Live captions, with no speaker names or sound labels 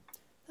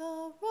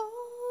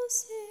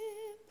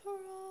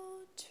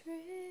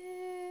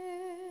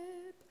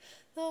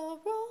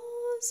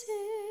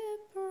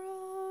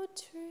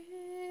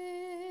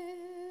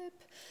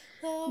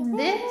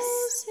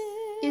This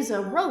is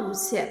a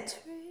rose hip,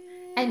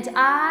 and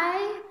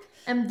I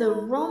am the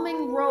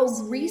roaming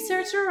rogue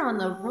researcher on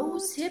the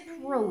rose hip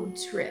road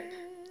trip.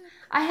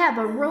 I have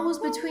a rose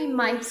between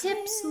my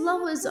hips,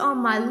 loas on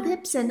my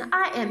lips, and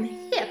I am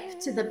hip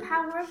to the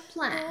power of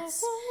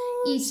plants.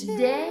 Each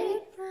day,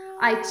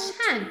 I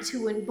chant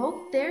to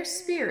invoke their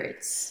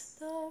spirits.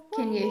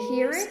 Can you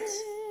hear it?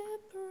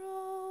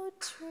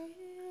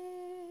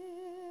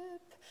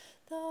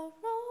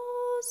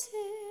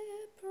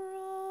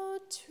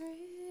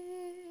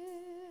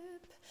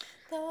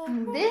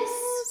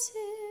 This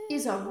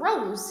is a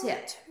rose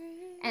hip,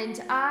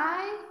 and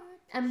I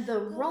am the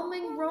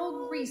roaming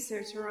rogue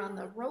researcher on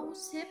the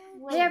rose hip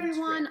road Hey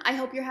everyone, trip. I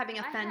hope you're having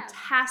a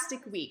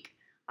fantastic week.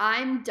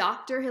 I'm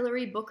Dr.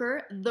 Hilary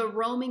Booker, the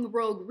roaming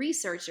rogue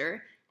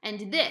researcher,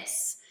 and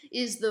this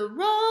is the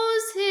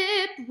Rose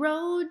Hip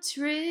Road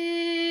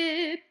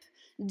Trip.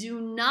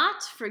 Do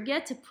not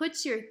forget to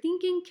put your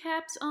thinking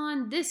caps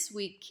on this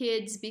week,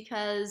 kids,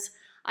 because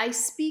I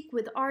speak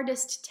with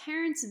artist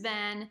Terrance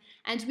Vann,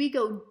 and we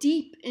go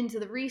deep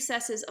into the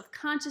recesses of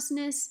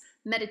consciousness,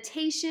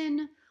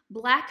 meditation,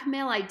 Black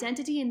male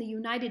identity in the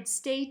United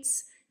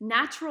States,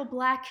 natural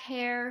black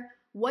hair,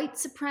 white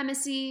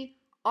supremacy,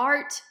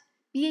 art,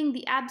 being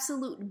the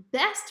absolute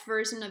best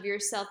version of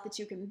yourself that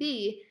you can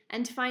be,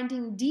 and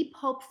finding deep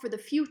hope for the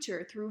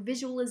future through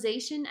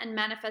visualization and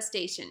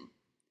manifestation.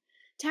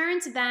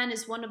 Terrance Vann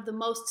is one of the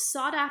most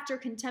sought-after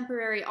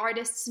contemporary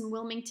artists in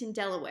Wilmington,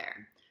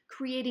 Delaware,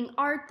 creating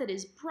art that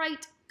is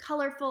bright,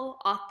 colorful,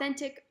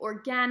 authentic,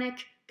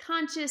 organic,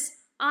 conscious,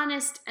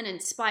 honest, and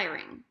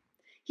inspiring.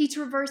 He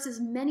traverses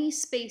many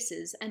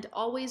spaces and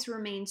always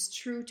remains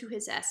true to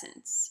his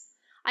essence.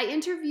 I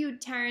interviewed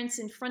Terrance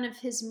in front of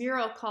his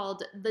mural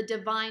called The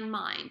Divine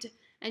Mind,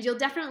 and you'll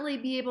definitely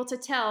be able to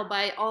tell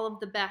by all of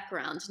the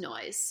background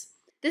noise.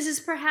 This is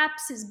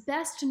perhaps his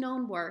best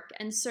known work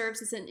and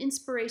serves as an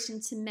inspiration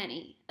to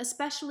many,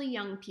 especially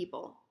young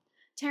people.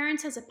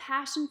 Terrance has a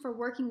passion for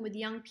working with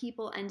young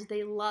people, and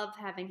they love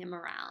having him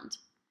around.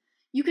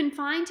 You can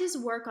find his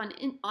work on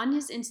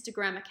his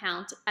Instagram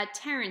account at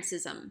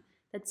Terranceism.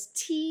 That's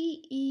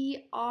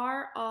TERRANCEISM.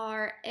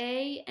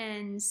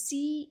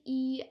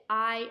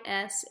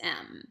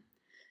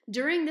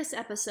 During this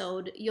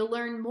episode, you'll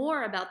learn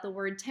more about the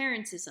word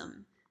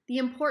Terranceism, the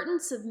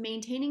importance of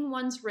maintaining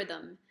one's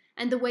rhythm,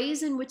 and the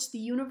ways in which the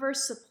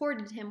universe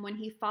supported him when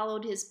he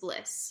followed his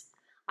bliss.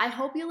 I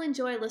hope you'll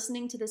enjoy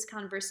listening to this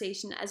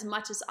conversation as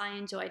much as I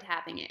enjoyed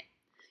having it.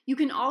 You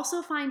can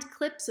also find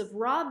clips of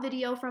raw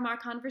video from our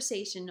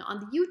conversation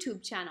on the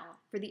YouTube channel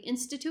for the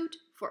Institute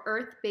for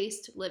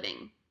Earth-Based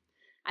Living.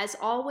 As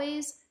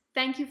always,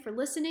 thank you for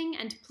listening,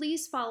 and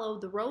please follow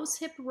the Rose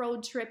Hip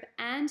Road Trip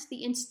and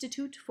the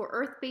Institute for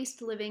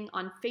Earth-Based Living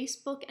on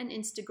Facebook and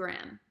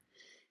Instagram.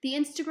 The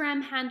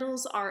Instagram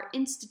handles are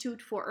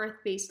Institute for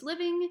Earth-Based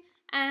Living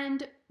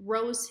and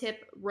Rose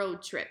Hip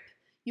Road Trip.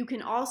 You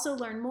can also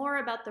learn more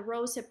about the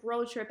Rose Hip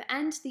Road Trip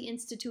and the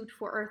Institute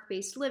for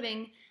Earth-Based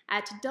Living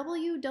at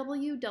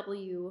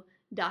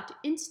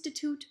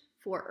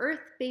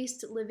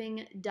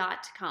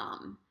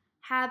www.instituteforearthbasedliving.com.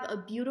 Have a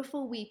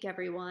beautiful week,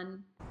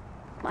 everyone.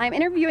 I'm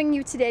interviewing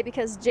you today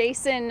because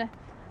Jason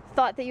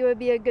thought that you would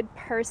be a good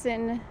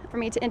person for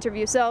me to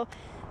interview. So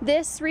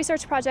this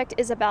research project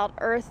is about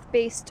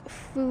earth-based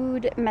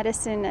food,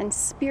 medicine, and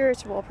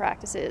spiritual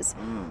practices.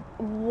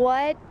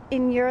 What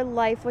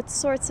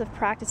sorts of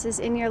practices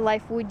in your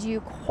life would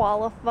you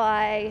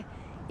qualify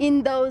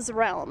in those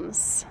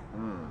realms?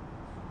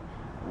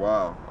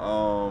 Wow.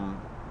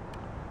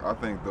 I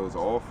think those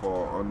all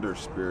fall under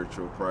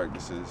spiritual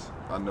practices.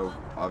 I know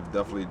I've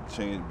definitely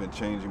been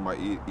changing my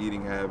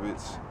eating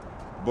habits,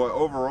 but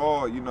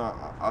overall,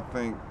 I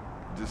think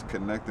just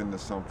connecting to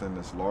something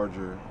that's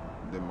larger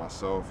than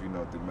myself,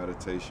 through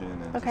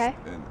meditation and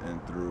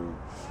and through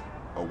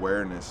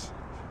awareness,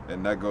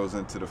 and that goes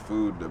into the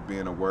food, of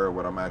being aware of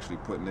what I'm actually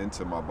putting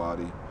into my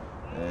body,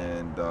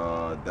 and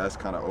that's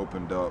kind of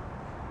opened up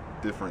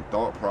different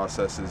thought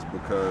processes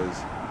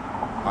because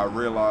I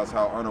realized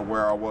how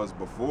unaware I was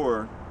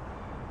before.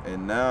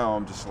 And now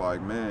I'm just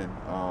like, man,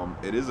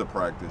 it is a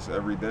practice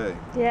every day.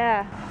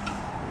 Yeah.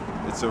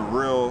 It's a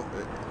real,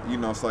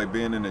 it's like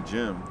being in a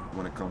gym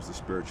when it comes to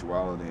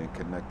spirituality and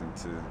connecting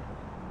to,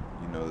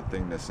 the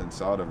thing that's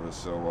inside of us.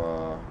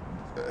 So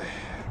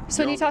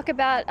when you talk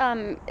about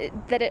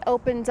that it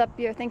opens up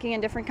your thinking in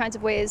different kinds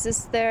of ways,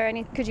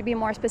 could you be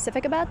more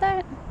specific about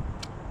that?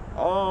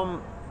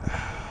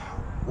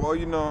 Well,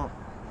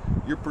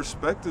 your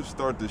perspectives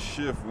start to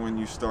shift when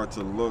you start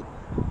to look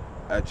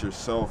at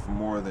yourself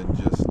more than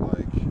just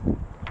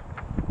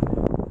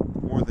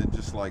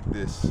like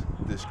this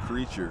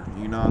creature,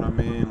 you know what I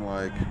mean?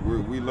 Like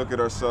we look at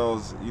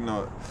ourselves,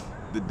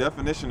 the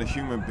definition of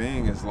human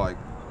being is like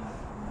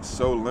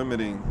so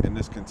limiting in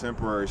this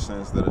contemporary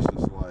sense that it's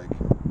just like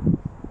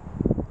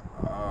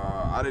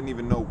I didn't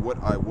even know what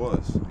I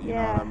was, you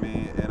know what I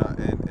mean?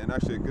 And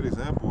actually a good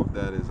example of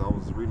that is I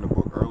was reading a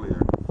book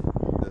earlier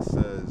that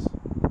says,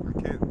 I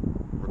can't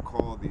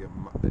recall the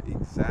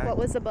exact. What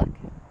was the book?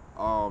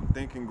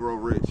 Think and Grow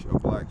Rich, A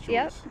Black Choice.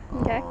 Yep.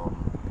 Okay.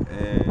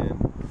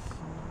 and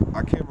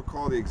I can't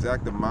recall the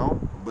exact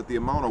amount, but the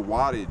amount of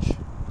wattage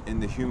in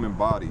the human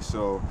body.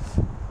 So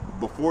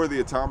before the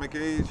atomic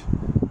age,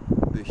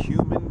 the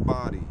human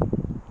body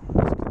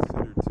was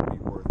considered to be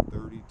worth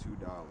 $32.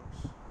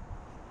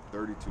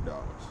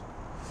 $32.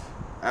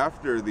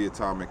 After the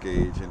atomic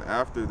age and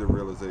after the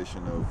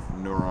realization of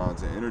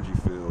neurons and energy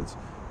fields,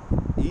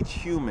 each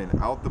human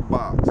out the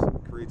box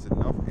creates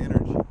enough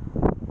energy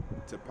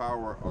to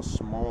power a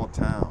small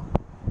town,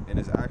 and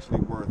is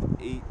actually worth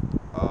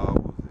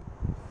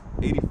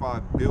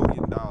 $85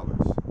 billion.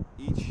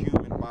 Each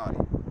human body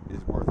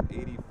is worth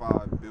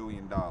 $85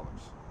 billion,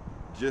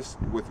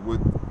 just with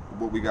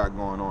what we got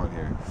going on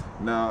here.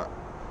 Now,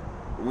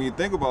 when you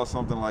think about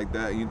something like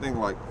that, you think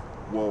like,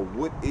 well,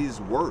 what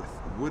is worth?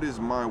 What is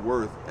my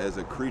worth as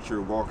a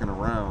creature walking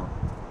around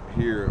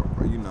here,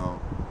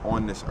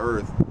 on this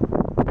earth, in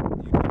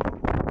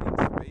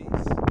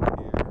space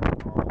here,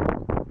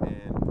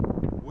 and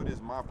what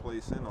is my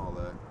place in all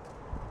that?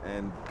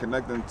 And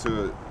connecting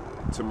to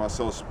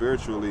myself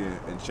spiritually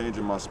and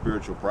changing my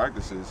spiritual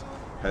practices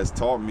has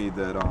taught me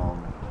that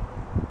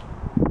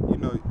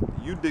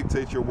you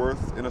dictate your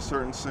worth in a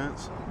certain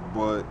sense,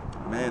 but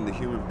man, the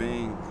human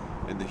being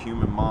and the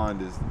human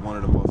mind is one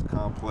of the most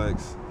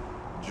complex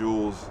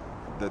jewels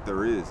that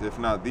there is, if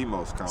not the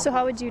most complex. So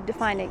how would you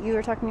define it? You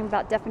were talking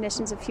about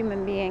definitions of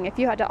human being. If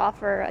you had to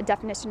offer a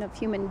definition of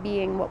human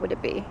being, what would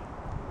it be?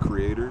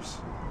 Creators.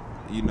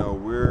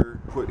 We're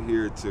put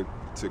here to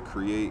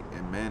create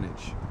and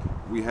manage.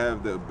 We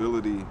have the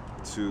ability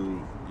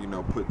to,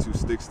 put two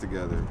sticks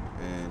together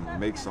and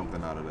make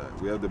something out of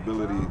that. We have the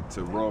ability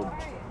to rub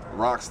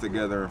rocks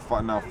together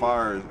and now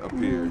fire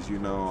appears. We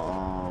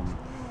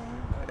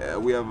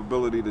have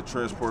ability to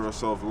transport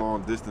ourselves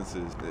long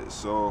distances.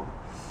 So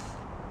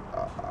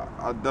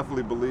I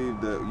definitely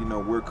believe that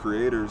we're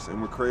creators, and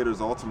we're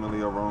creators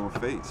ultimately of our own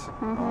fates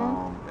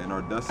and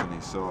our destiny.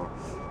 So,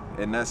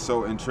 and that's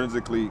so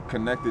intrinsically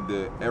connected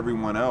to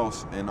everyone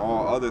else and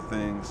all other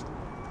things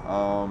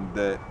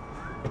that,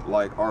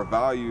 like, our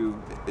value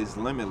is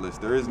limitless.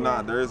 There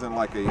isn't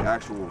like a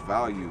actual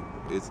value.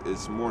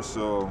 It's more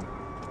so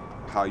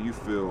how you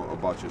feel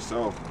about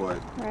yourself,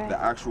 but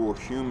the actual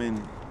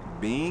human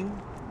being,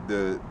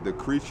 the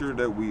creature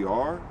that we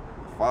are,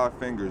 5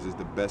 fingers is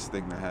the best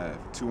thing to have.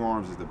 2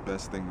 arms is the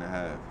best thing to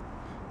have.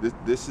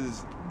 This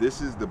is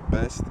the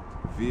best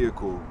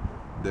vehicle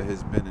that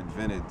has been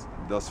invented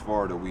thus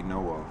far that we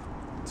know of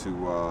to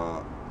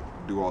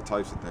do all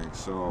types of things.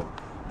 So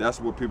that's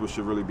what people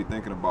should really be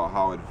thinking about,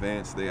 how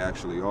advanced they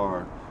actually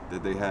are,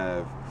 that they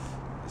have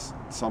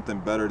something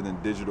better than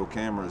digital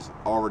cameras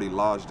already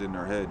lodged in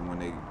their head when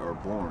they are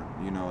born.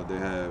 They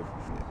have,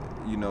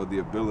 the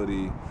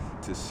ability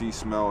to see,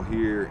 smell,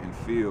 hear, and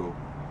feel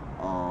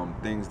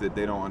things that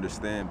they don't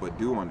understand but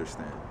do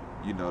understand.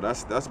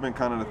 That's been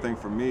kind of the thing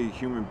for me.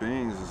 Human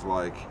beings is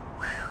like,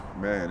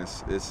 man,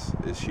 it's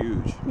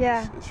huge.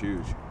 Yeah. It's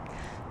huge.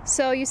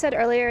 So you said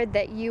earlier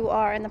that you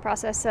are in the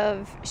process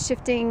of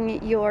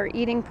shifting your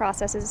eating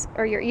processes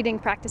or your eating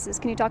practices.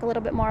 Can you talk a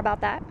little bit more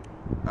about that?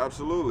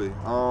 Absolutely.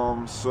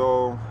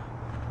 So,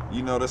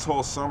 this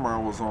whole summer I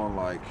was on,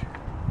 like,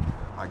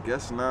 I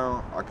guess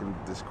now I can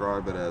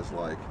describe it as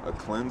like a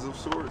cleanse of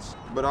sorts,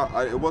 but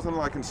it wasn't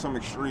like in some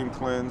extreme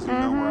cleanse, where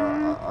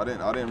I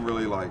didn't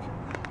really like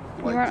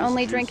you weren't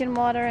only drinking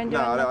water and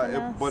doing nothing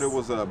else. But it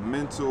was a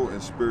mental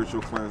and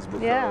spiritual cleanse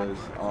because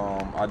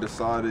I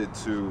decided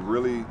to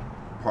really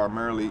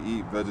primarily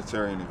eat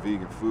vegetarian and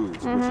vegan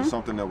foods, which is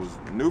something that was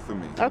new for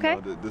me. Okay.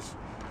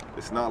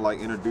 It's not like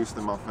introduced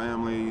in my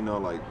family,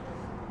 like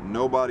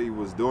nobody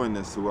was doing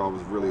this who I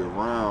was really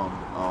around.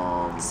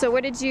 So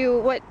what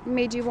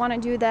made you want to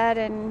do that?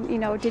 And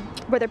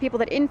were there people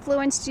that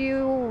influenced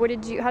you?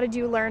 How did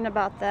you learn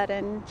about that,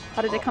 and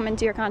how did it come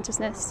into your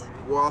consciousness?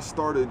 Well, I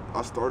started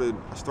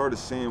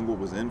seeing what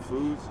was in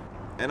foods,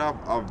 and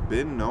I've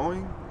been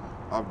knowing.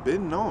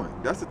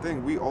 That's the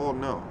thing. We all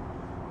know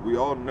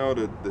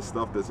that the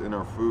stuff that's in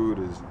our food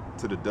is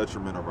to the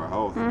detriment of our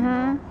health.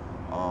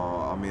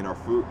 Our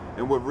food,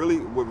 and what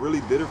really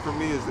did it for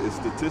me is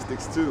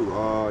statistics too.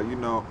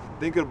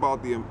 Thinking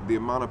about the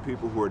amount of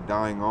people who are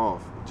dying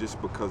off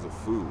just because of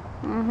food.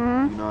 You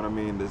know what I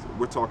mean?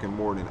 We're talking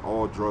more than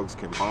all drugs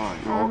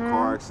combined, all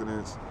car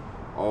accidents,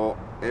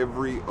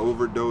 every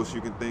overdose you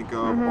can think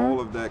of, all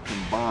of that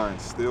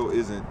combined still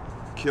isn't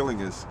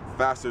killing us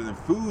faster than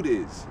food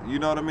is. You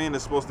know what I mean?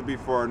 It's supposed to be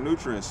for our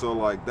nutrients. So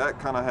like that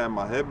kind of had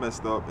my head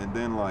messed up, and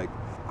then like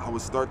I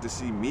would start to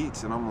see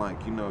meats, and I'm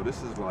like,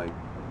 this is like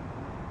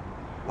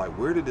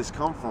where did this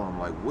come from?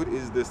 Like, what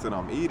is this that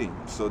I'm eating?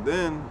 So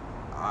then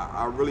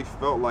I really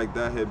felt like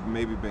that had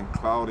maybe been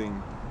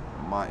clouding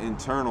my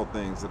internal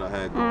things that I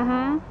had going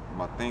on,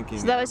 my thinking.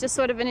 So that was just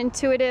sort of an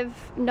intuitive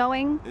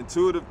knowing?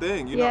 Intuitive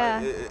thing,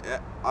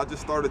 I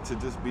just started to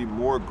just be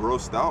more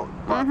grossed out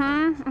by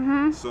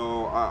things.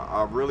 So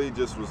I really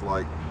just was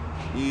like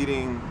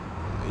eating,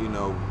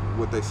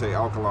 what they say,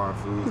 alkaline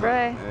foods.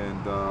 Right.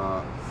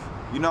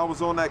 And, I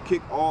was on that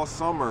kick all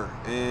summer,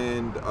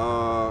 and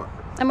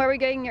where were you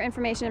getting your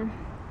information?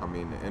 I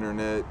mean, the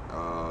internet,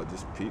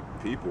 just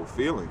people,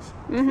 feelings,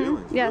 Mm-hmm.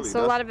 feelings. Yeah, really.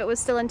 so a lot of it was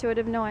still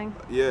intuitive knowing.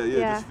 Yeah,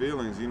 Yeah. just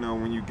feelings. You know,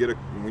 when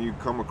you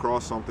come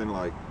across something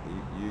like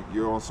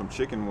you're on some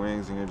chicken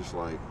wings and you're just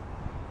like,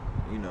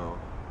 you know,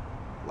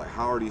 like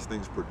how are these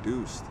things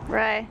produced?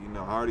 Right. You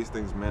know, how are these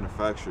things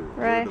manufactured?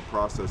 What Right. are the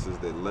processes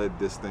that led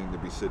this thing to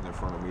be sitting in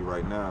front of me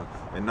right now?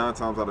 And 9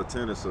 times out of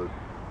 10, it's an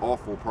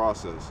awful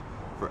process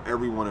for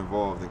everyone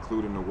involved,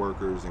 including the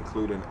workers,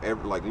 including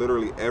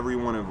literally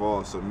everyone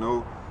involved. So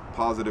no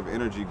positive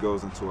energy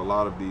goes into a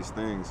lot of these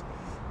things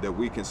that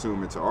we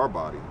consume into our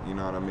body. You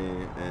know what I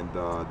mean? And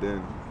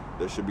then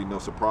there should be no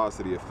surprise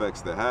to the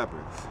effects that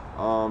happen.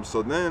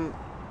 So then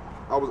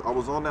I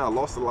was on that. I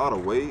lost a lot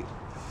of weight.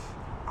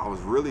 I was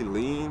really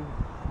lean.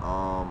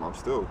 I'm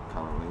still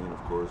kind of lean,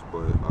 of course,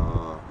 but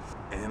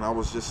and I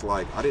was just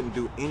like, I didn't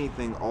do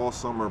anything all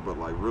summer but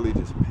like really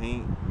just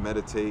paint,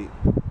 meditate,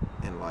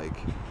 and like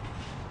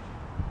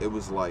it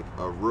was like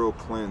a real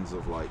cleanse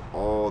of like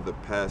all the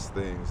past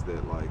things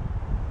that like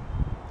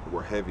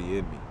were heavy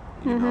in me.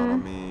 You know what I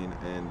mean?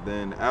 And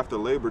then after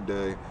Labor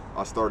Day,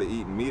 I started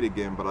eating meat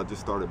again, but I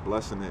just started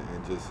blessing it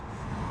and just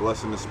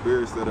blessing the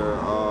spirits that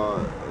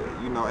are,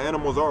 you know,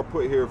 animals are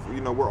put here. For,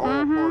 you know, we're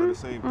all part of the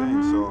same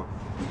thing. So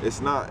it's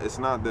not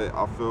that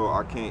I feel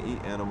I can't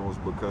eat animals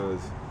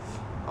because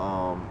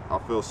I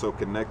feel so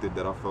connected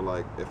that I feel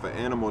like if an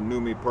animal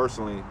knew me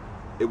personally,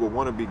 it would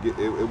want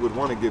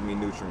to give me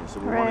nutrients.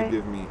 It would want to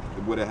give me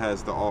what it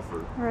has to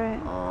offer.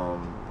 Right.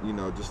 You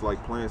know, just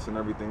like plants and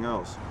everything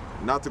else.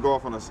 Not to go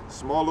off on a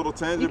small little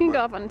tangent. You can go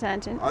off on a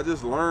tangent. I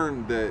just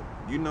learned that,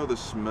 you know, the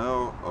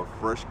smell of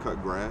fresh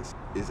cut grass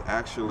is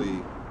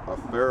actually a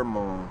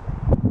pheromone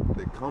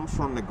that comes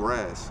from the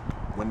grass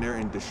when they're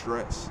in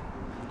distress.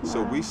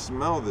 So we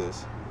smell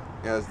this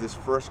as this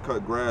fresh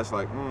cut grass,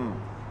 like,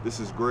 this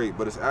is great,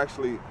 but it's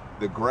actually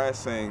the grass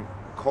saying,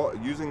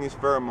 using these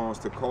pheromones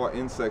to call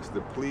insects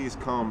to please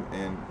come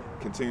and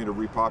continue to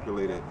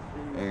repopulate it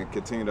and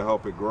continue to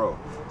help it grow.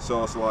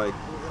 So it's like,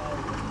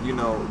 you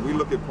know, we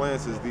look at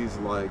plants as these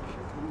like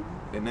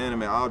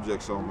inanimate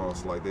objects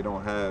almost, like they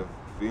don't have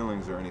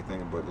feelings or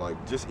anything, but like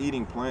just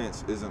eating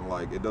plants isn't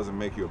like, it doesn't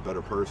make you a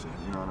better person,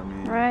 you know what I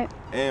mean? Right.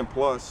 And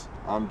plus,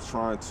 I'm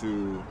trying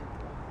to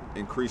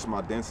increase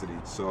my density,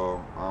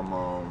 so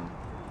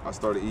I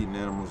started eating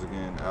animals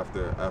again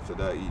after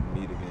that, eating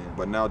meat again.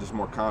 But now just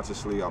more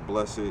consciously, I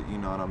bless it, you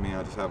know what I mean?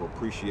 I just have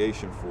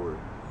appreciation for it.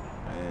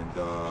 And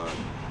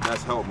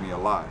that's helped me a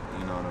lot,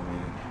 you know what I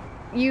mean?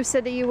 You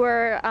said that you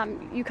were,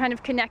 you kind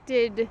of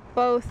connected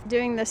both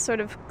doing this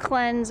sort of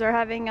cleanse or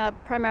having a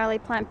primarily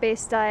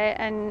plant-based diet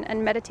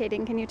and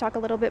meditating. Can you talk a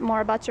little bit more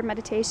about your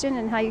meditation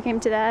and how you came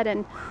to that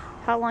and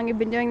how long you've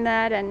been doing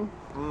that? And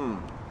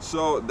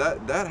So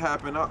that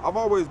happened. I've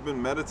always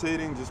been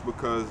meditating just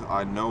because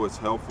I know it's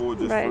helpful.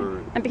 Just for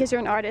and because you're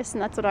an artist,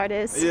 and that's what art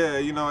is. Yeah,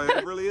 you know,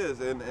 it really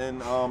is. And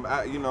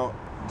you know,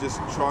 just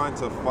trying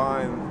to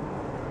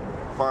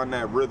find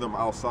that rhythm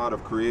outside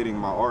of creating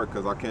my art,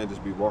 because I can't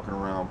just be walking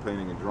around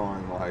painting and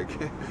drawing like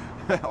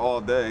all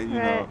day.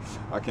 You know,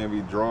 I can't be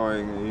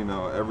drawing, you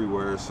know,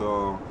 everywhere.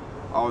 So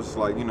I was just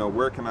like, you know,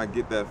 where can I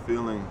get that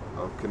feeling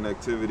of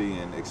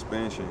connectivity and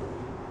expansion?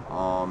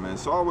 And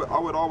so I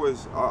would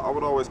always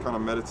kind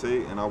of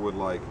meditate, and I would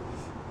like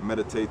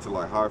meditate to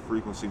like high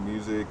frequency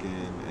music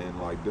and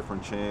like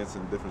different chants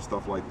and different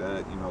stuff like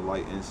that, you know,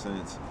 light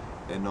incense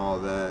and all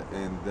that.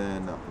 And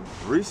then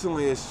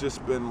recently it's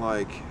just been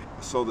like,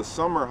 so the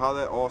summer, how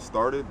that all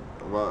started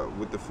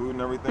with the food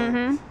and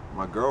everything,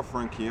 my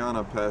girlfriend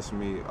Kiana passed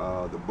me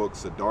the book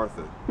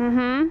Siddhartha,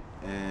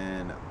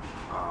 and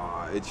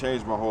it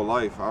changed my whole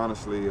life,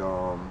 honestly.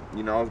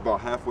 You know, I was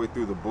about halfway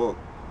through the book,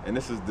 and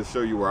this is to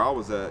show you where I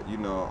was at. You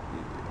know,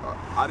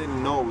 I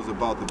didn't know it was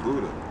about the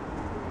Buddha,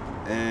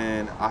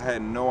 and I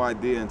had no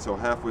idea until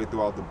halfway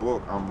throughout the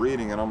book. I'm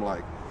reading, and I'm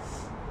like,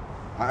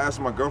 I asked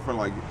my girlfriend,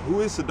 like,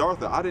 who is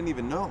Siddhartha? I didn't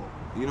even know.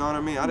 You know what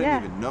I mean? I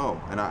didn't even know.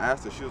 And I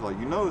asked her, she was like,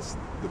 you know, it's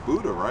the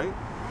Buddha, right?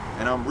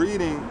 And I'm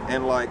reading,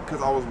 and like,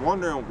 because I was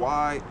wondering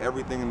why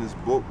everything in this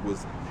book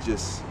was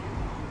just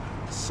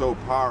so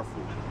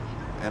powerful.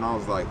 And I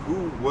was like,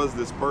 who was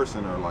this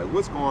person, or like,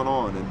 what's going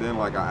on? And then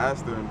like I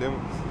asked her, and then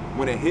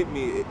when it hit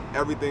me,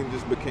 everything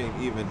just became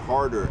even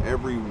harder,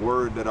 every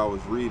word that I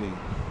was reading,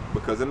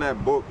 because in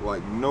that book,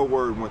 like, no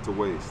word went to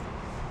waste.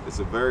 It's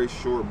a very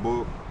short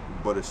book,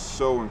 but it's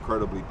so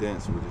incredibly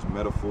dense with just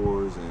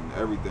metaphors and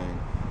everything.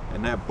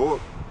 And that book,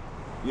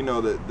 you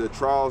know, the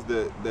trials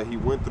that he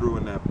went through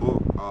in that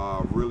book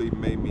really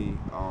made me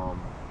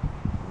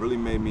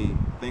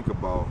think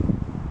about,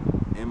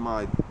 am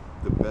I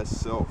the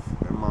best self?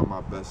 Am I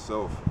my best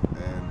self?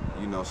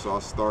 And, you know, so I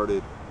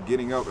started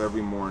getting up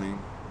every morning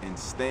and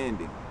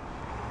standing.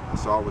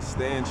 So I would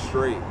stand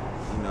straight,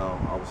 you know,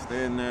 I would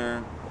stand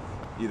there,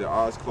 either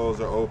eyes closed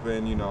or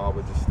open, you know, I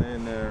would just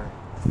stand there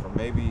for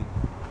maybe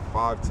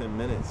 5-10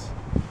 minutes.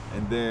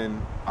 And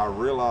then I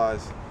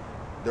realized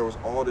there was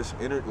all this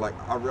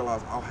I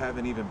realized I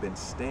haven't even been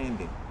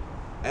standing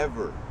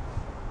ever.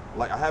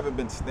 Like, I haven't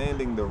been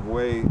standing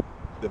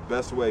the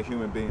best way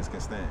human beings can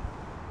stand.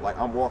 like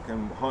I'm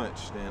walking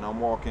hunched and I'm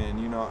walking,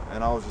 you know,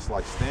 and I was just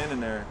like standing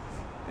there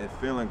and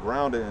feeling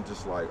grounded and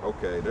just like,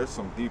 okay, there's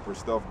some deeper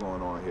stuff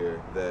going on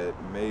here that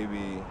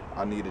maybe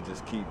I need to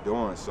just keep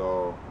doing.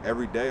 So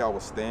every day I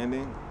was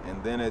standing,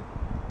 and then it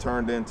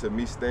turned into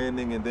me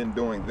standing and then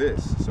doing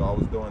this. So I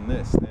was doing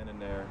this, standing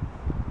there,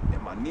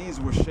 and my knees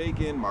were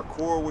shaking, my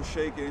core was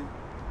shaking,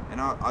 and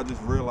I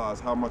just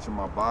realized how much of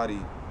my body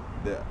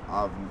that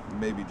I've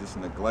maybe just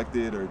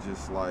neglected or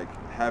just like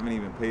haven't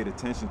even paid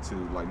attention to,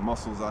 like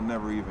muscles I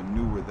never even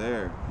knew were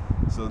there.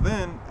 So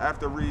then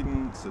after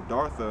reading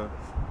Siddhartha,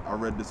 I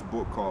read this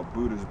book called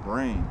Buddha's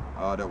Brain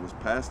that was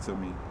passed to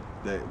me,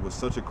 that was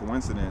such a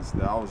coincidence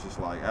that I was just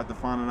like, after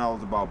finding out it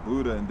was about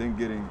Buddha and then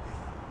getting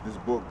this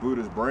book,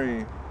 Buddha's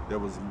Brain, that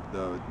was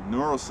the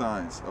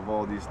neuroscience of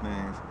all these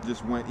things,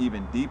 just went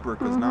even deeper,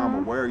 because now I'm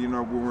aware, you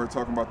know, when we were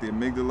talking about the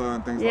amygdala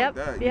and things like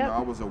that, you know,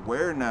 I was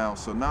aware now.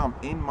 So now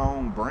I'm in my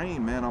own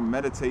brain, man. I'm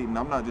meditating.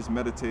 I'm not just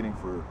meditating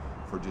for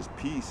just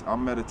peace.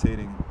 I'm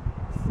meditating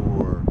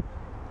for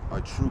a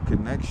true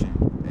connection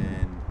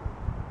and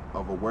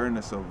of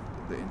awareness of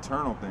the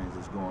internal things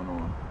that's going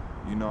on.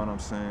 You know what I'm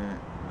saying?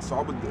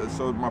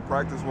 So my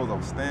practice was I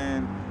would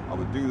stand, I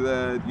would do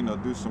that, you know,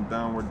 do some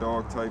downward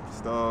dog type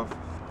stuff.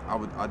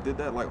 I did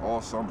that like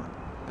all summer,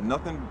 and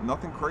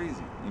nothing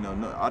crazy. You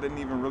know, I didn't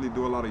even really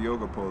do a lot of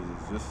yoga poses,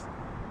 just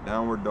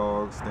downward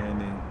dog,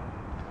 standing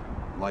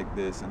like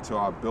this until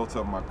I built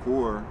up my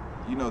core.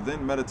 You know,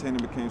 then meditating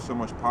became so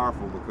much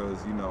powerful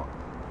because, you know,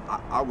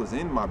 I was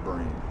in my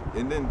brain,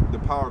 and then the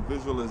power of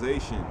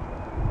visualization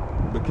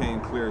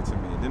became clear to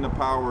me. Then the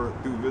power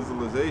through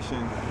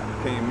visualization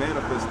became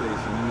manifestation.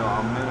 You know,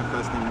 I'm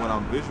manifesting what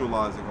I'm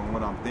visualizing and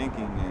what I'm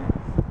thinking, and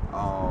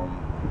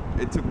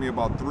it took me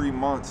about 3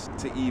 months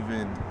to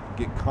even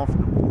get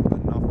comfortable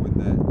enough with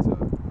that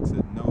to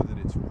know that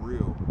it's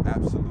real,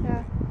 absolutely,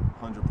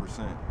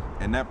 100%.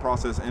 And that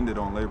process ended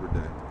on Labor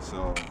Day.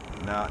 So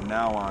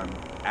now I'm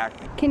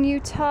acting. Can you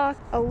talk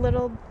a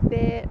little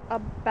bit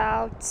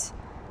about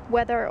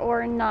whether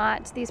or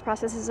not these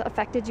processes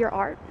affected your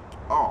art?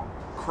 Oh,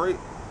 great.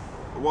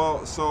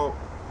 Well, so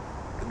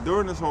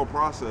during this whole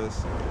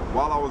process,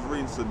 while I was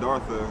reading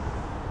Siddhartha,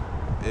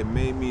 it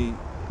made me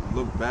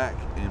look back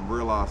and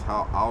realize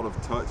how out of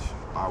touch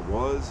I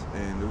was,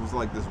 and it was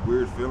like this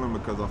weird feeling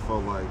because I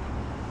felt like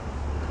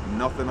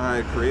nothing I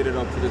had created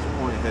up to this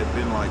point had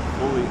been like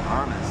fully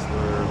honest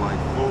or like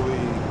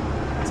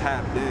fully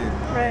tapped in.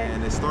 Right.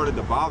 And it started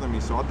to bother me,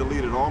 so I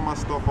deleted all my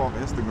stuff off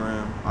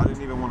Instagram. I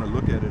didn't even want to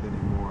look at it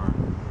anymore.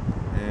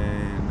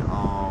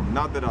 And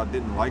not that I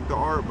didn't like the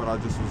art, but I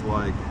just was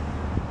like,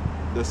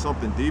 there's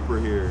something deeper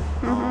here.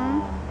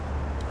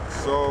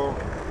 So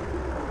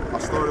I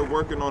started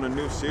working on a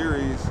new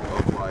series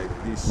of like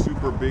these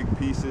super big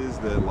pieces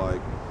that like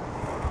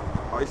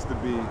I used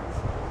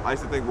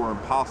to think were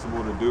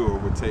impossible to do or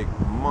would take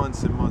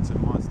months and months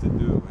and months to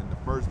do. And the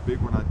first big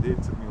one I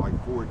did took me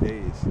like 4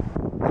 days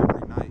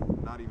every night,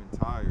 not even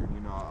tired.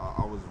 You know,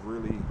 I was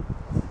really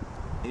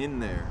in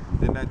there.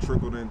 Then that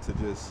trickled into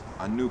just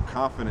a new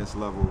confidence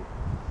level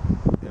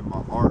in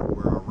my art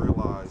where I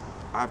realized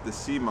I have to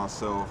see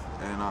myself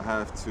and I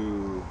have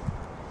to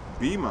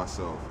be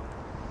myself.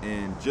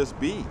 And just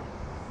be,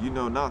 you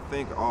know, not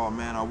think, oh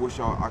man, I wish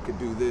I could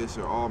do this,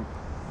 or oh,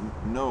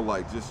 no,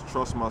 like just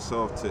trust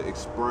myself to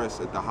express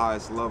at the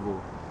highest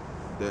level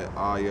that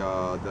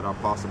I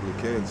possibly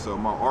can. So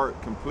my art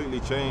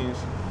completely changed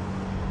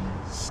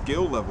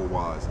skill level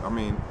wise. I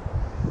mean,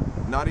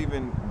 not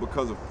even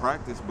because of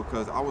practice,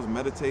 because I was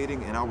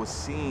meditating and I was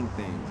seeing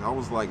things. I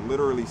was like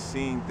literally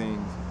seeing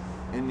things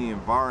in the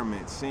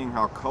environment, seeing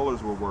how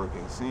colors were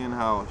working, seeing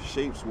how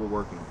shapes were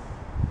working,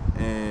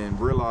 and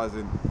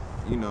realizing,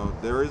 you know,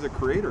 there is a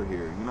creator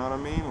here, you know what I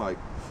mean? Like,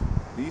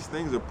 these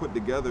things are put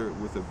together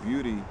with a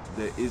beauty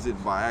that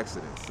isn't by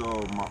accident. So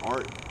my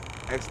art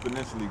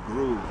exponentially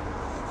grew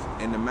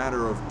in a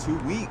matter of 2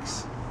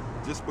 weeks,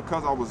 just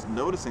because I was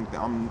noticing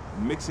that I'm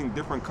mixing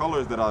different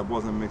colors that I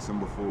wasn't mixing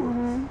before,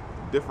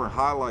 different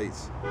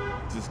highlights,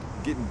 just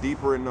getting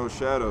deeper in those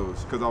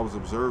shadows, because I was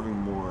observing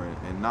more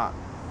and not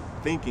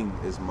thinking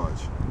as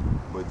much,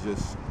 but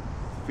just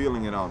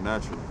feeling it out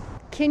naturally.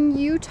 Can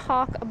you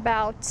talk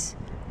about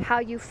how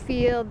you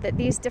feel that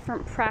these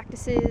different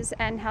practices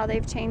and how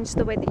they've changed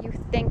the way that you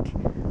think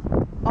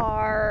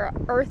are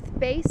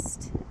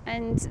earth-based?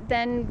 And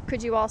then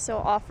could you also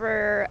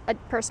offer a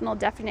personal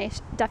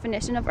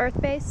definition of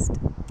earth-based?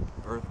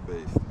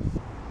 Earth-based.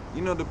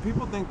 You know, the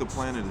people think the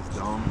planet is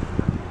dumb.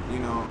 You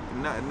know,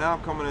 now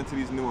coming into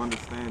these new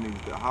understandings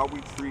that how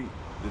we treat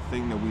the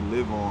thing that we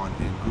live on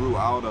and grew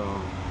out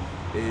of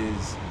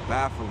is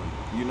baffling.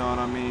 You know what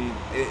I mean?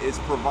 It's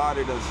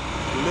provided us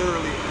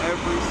literally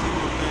every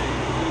single thing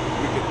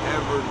we could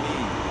ever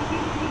need,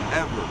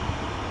 ever,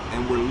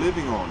 and we're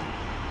living on it,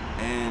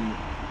 and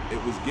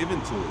it was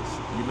given to us,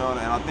 you know,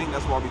 and I think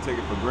that's why we take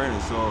it for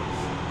granted. So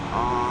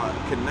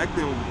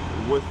connecting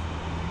with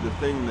the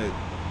thing that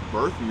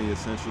birthed me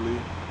essentially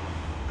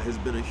has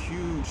been a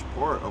huge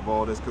part of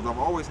all this, because I've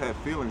always had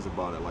feelings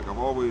about it. Like, I've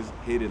always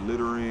hated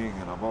littering,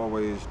 and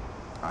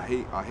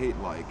I hate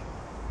like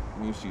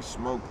when you see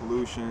smoke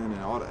pollution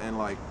and all that, and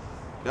like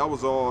that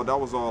was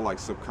all like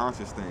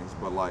subconscious things,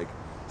 but like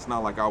it's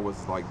not like I was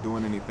like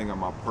doing anything on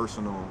my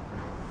personal,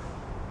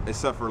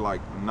 except for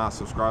like not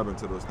subscribing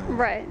to those things.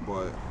 Right.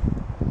 But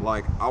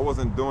like I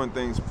wasn't doing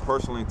things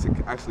personally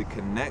to actually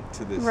connect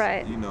to this,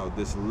 you know,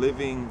 this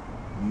living,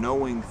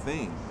 knowing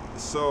thing.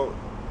 So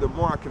the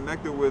more I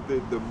connected with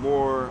it, the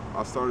more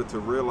I started to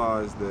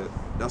realize that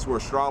that's where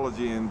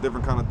astrology and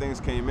different kind of things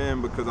came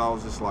in, because I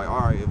was just like, all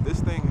right, if this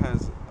thing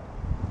has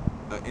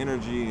an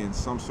energy and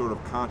some sort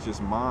of conscious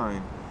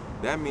mind,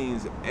 that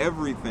means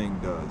everything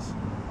does.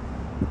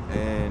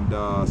 And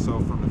so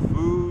from the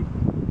food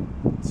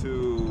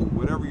to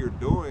whatever you're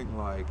doing,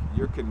 like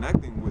you're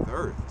connecting with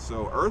Earth.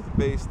 So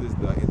Earth-based is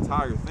the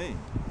entire thing.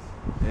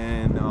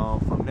 And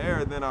from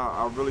there, then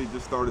I really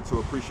just started to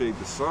appreciate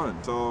the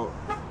sun. So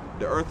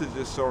the Earth is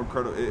just so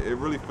incredible. It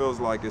really feels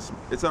like it's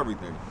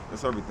everything.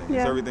 It's everything.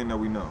 Yeah. It's everything that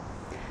we know.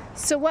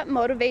 So what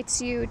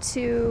motivates you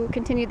to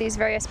continue these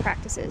various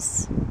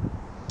practices?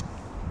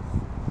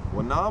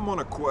 Well, now I'm on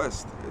a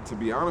quest, to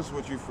be honest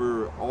with you,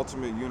 for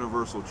ultimate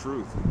universal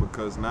truth,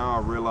 because now I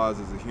realize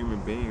as a human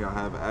being I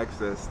have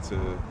access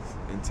to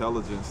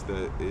intelligence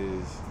that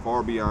is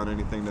far beyond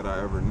anything that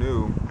I ever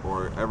knew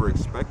or ever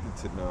expected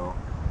to know.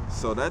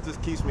 So that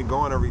just keeps me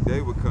going every day,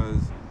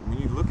 because when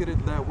you look at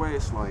it that way,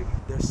 it's like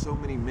there's so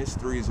many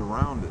mysteries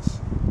around us,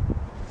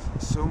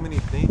 so many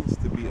things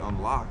to be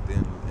unlocked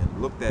and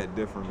looked at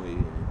differently.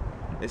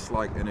 It's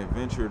like an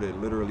adventure that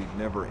literally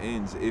never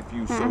ends if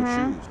you so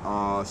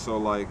choose. So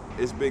like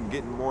it's been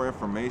getting more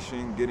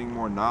information, getting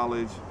more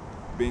knowledge,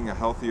 being a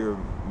healthier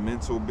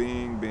mental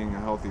being, being a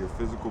healthier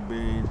physical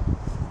being,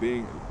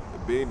 being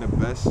the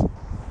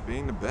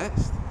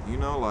best. You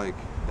know, like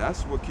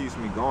that's what keeps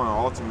me going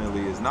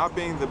ultimately, is not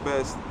being the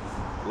best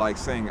like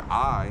saying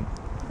I,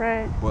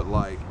 but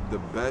like the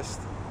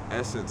best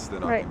essence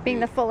that I can be. Being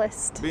the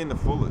fullest. Being the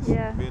fullest.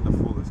 Yeah. Being the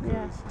fullest.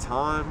 Because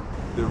time,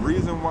 the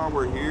reason why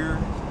we're here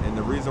and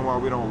the reason why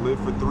we don't live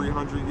for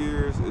 300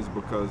 years is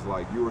because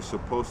like you are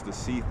supposed to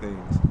see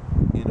things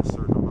in a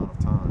certain amount of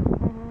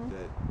time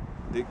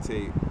that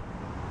dictate,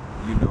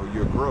 you know,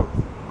 your growth.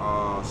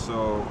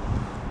 So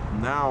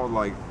now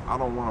like I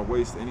don't want to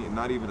waste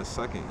not even a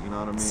second, you know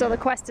what I mean? So the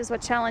quest is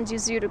what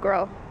challenges you to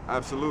grow.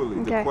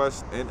 Absolutely. Okay. The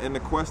quest and the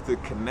quest to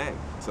connect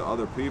to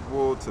other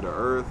people, to the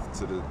earth,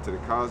 to the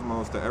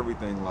cosmos, to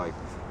everything, like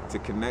to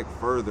connect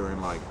further,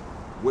 and like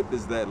what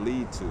does that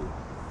lead to?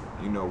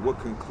 You know, what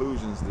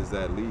conclusions does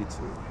that lead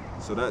to?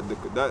 So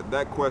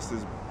that quest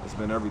has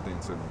been everything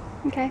to me.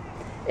 Okay.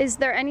 Is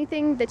there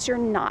anything that you're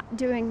not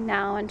doing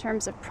now in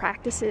terms of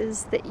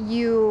practices that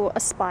you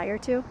aspire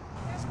to?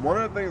 One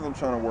of the things I'm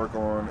trying to work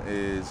on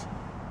is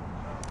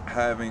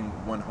having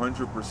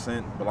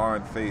 100%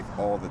 blind faith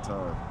all the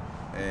time.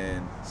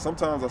 And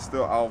sometimes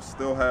I'll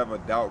still have a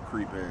doubt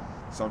creep in.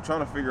 So I'm trying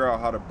to figure out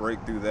how to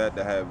break through that,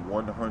 to have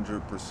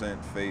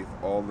 100% faith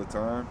all the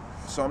time.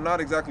 So I'm not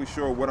exactly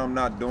sure what I'm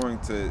not doing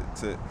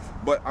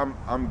but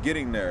I'm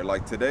getting there.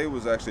 Like today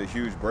was actually a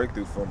huge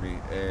breakthrough for me,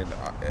 and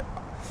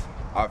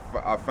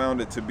I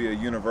found it to be a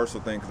universal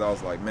thing, because I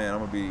was like, man, I'm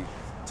gonna be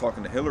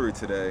talking to Hillary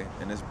today,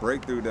 and this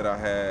breakthrough that I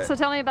had. So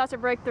tell me about your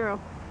breakthrough,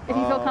 if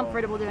you feel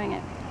comfortable doing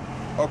it.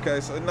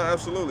 Okay, so no,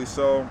 absolutely.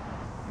 So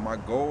my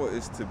goal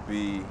is to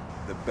be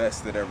the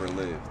best that ever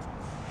lived,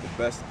 the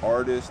best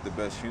artist, the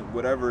best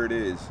whatever it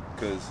is,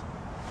 because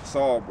it's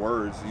all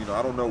words, you know,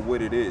 I don't know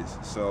what it is.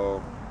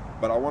 So,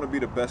 but I want to be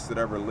the best that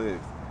ever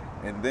lived.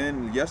 And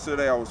then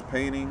yesterday I was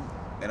painting,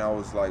 and I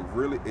was like,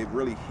 it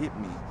really hit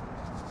me.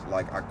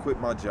 Like I quit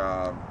my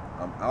job,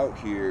 I'm out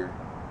here,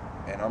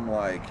 and I'm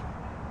like,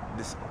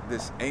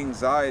 this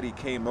anxiety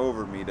came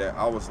over me that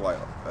I was like,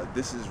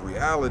 this is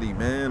reality,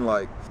 man.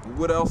 Like,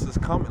 what else is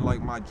coming?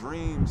 Like my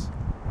dreams,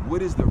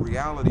 what is the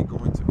reality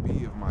going to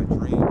be of my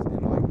dreams?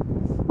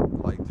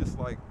 And like just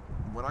like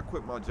when I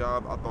quit my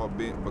job, I thought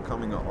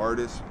becoming an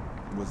artist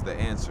was the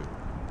answer.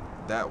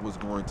 That was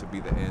going to be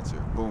the answer.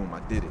 Boom,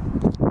 I did it.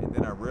 And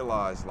then I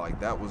realized like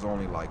that was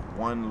only like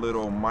one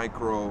little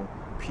micro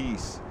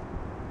piece,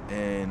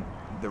 and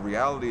the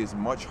reality is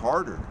much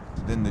harder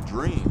than the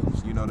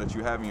dreams, you know, that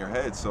you have in your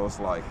head. So it's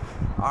like,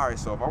 all right,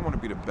 so if I want to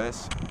be the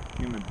best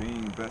human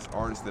being, best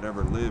artist that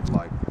ever lived,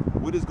 like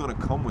what is going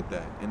to come with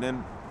that? And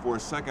then for a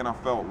second I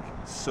felt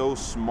so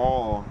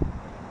small,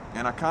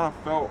 and I kind of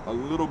felt a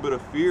little bit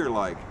of fear,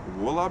 like,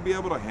 will I be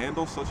able to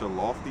handle such a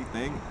lofty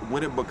thing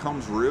when it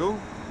becomes real?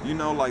 You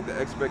know, like the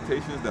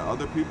expectations that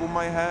other people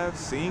might have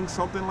seeing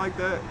something like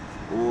that,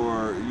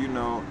 or, you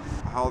know,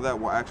 how that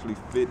will actually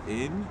fit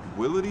in.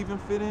 Will it even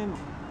fit in?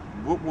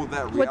 What will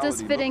that reality What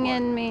does fitting look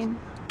like? in mean?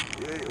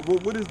 Well,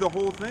 what is the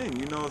whole thing?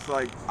 You know, it's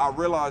like, I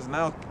realize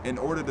now, in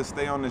order to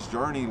stay on this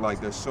journey,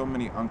 like there's so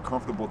many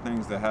uncomfortable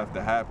things that have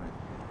to happen.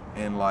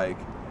 And like,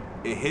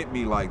 it hit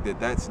me like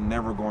that's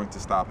never going to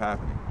stop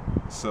happening.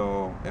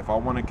 So if I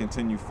want to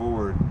continue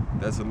forward,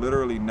 that's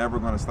literally never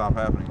going to stop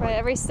happening. Right, like,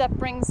 every step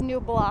brings new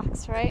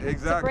blocks, right?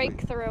 Exactly. To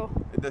break through.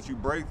 That you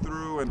break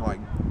through, and like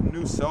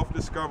new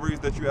self-discoveries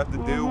that you have to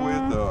deal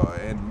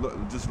with,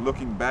 and just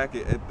looking back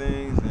at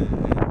things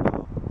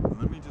and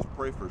let me just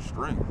pray for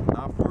strength,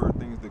 not for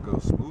things to go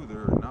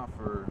smoother, not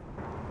for,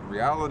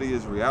 reality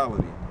is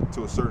reality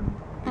to a certain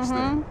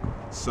extent.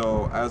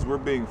 So as we're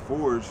being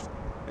forged,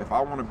 if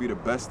I want to be the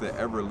best that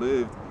ever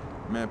lived,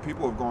 man,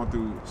 people have gone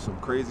through some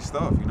crazy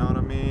stuff, you know what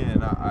I mean?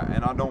 And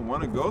I don't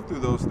want to go through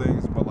those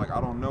things, but like,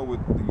 I don't know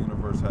what the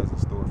universe has in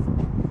store for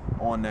me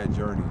on that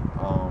journey,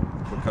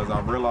 because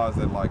I realized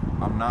that like,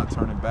 I'm not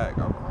turning back.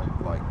 I'm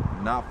like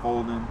not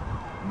folding,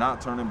 not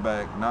turning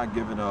back, not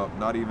giving up,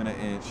 not even an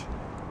inch,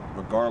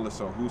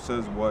 regardless of who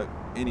says what,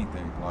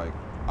 anything. Like,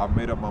 I've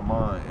made up my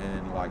mind,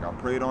 and like, I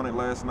prayed on it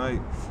last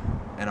night,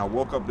 and I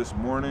woke up this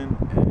morning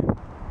and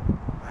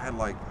I had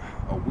like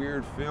a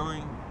weird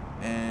feeling,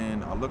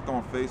 and I looked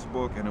on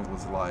Facebook, and it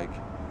was like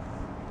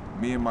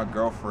me and my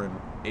girlfriend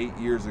 8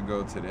 years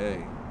ago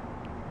today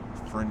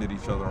friended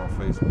each other on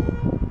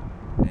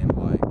Facebook, and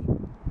like,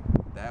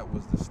 that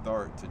was the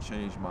start to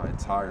change my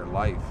entire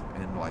life.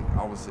 And like,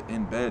 I was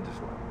in bed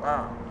just like,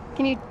 wow.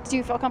 Do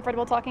you feel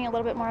comfortable talking a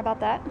little bit more about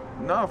that?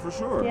 No, for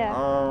sure.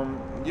 Yeah.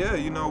 Yeah,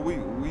 you know,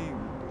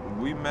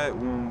 we met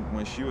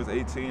when she was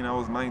 18, I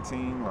was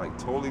 19, like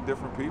totally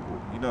different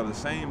people. You know, the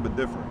same but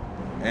different.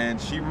 And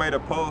she made a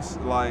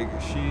post, like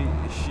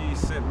she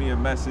sent me a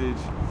message,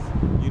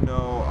 you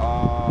know,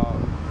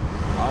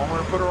 I don't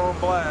want to put her on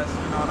blast,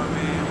 you know what I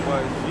mean,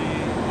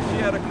 but she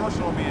had a crush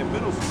on me in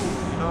middle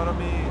school, you know what I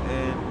mean,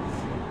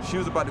 and she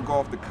was about to go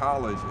off to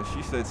college, and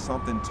she said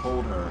something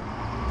told her,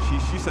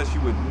 she said she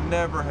would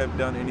never have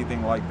done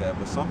anything like that,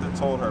 but something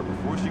told her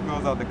before she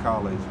goes out to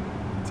college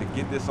to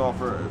get this off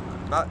her,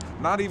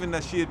 not even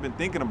that she had been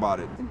thinking about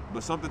it,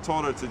 but something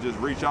told her to just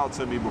reach out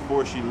to me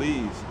before she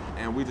leaves.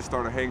 And we just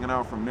started hanging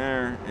out from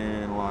there,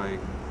 and like,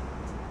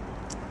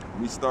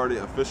 we started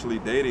officially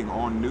dating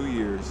on New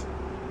Year's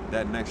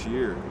that next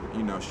year.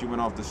 You know, she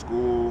went off to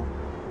school,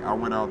 I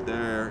went out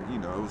there, you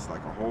know, it was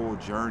like a whole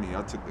journey.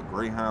 I took the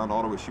Greyhound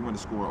all the way, she went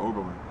to school in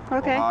Oberlin,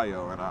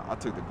 Ohio, and I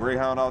took the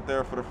Greyhound out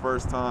there for the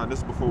first time. This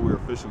is before we were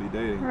officially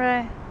dating.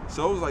 Right.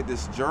 So it was like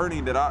this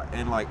journey that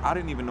I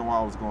didn't even know why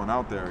I was going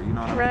out there, you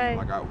know what I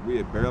mean? Like, we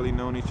had barely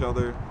known each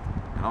other,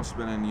 and I'm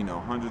spending, you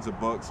know, hundreds of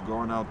bucks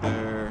going out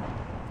there,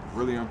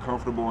 really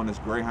uncomfortable on this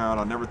Greyhound.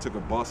 I never took a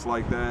bus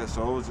like that,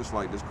 so it was just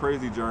like this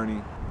crazy journey.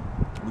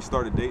 We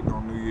started dating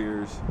on New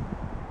Year's,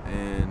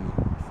 and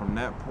from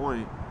that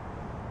point,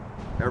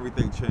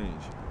 everything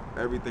changed.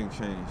 Everything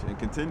changed and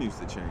continues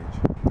to change.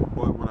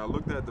 But when I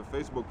looked at the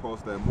Facebook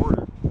post this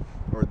morning,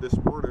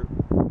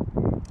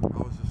 I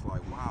was just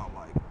like, wow,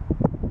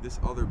 like, this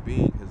other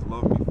being has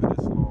loved me for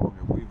this long,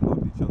 and we've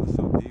loved each other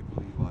so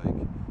deeply. Like,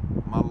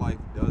 my life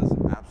does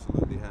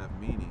absolutely have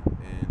meaning,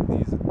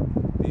 and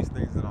these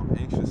things that I'm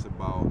anxious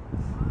about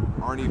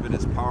aren't even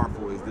as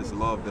powerful as this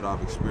love that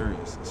I've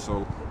experienced.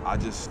 So I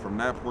just, from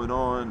that point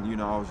on, you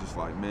know, I was just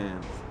like,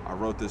 man, I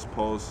wrote this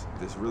post,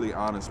 this really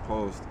honest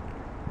post,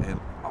 and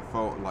I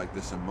felt like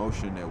this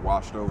emotion that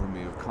washed over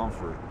me of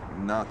comfort,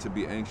 not to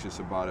be anxious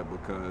about it,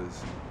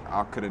 because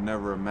I could have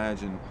never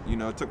imagined, you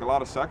know, it took a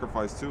lot of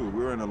sacrifice too.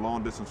 We were in a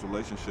long distance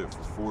relationship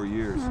for 4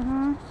 years,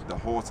 the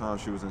whole time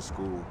she was in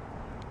school.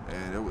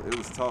 And it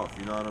was tough,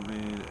 you know what I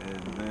mean?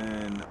 And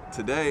then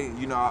today,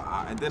 you know,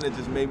 and then it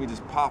just made me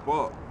just pop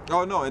up.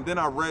 Oh no, and then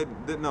I read,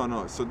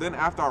 so then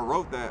after I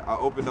wrote that, I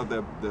opened up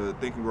the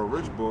Think and Grow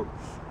Rich book,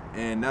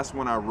 and that's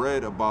when I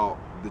read about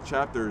the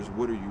chapters,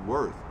 what are you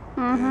worth?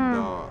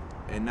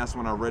 And that's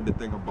when I read the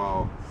thing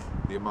about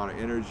the amount of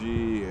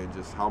energy and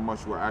just how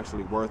much we're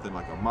actually worth in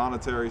like a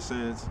monetary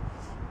sense.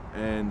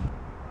 And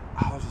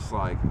I was just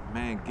like,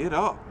 man, get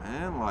up,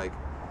 man. Like,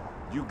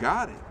 you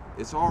got it.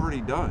 It's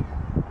already done.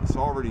 It's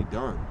already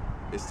done.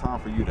 It's time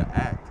for you to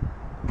act.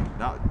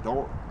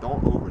 Don't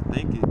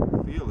overthink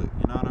it, feel it,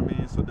 you know what I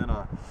mean? So then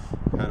I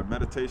had a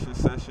meditation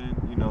session,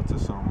 you know,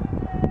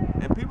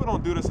 and people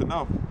don't do this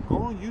enough. Go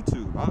on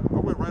YouTube. I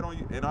went right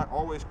on, and I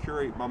always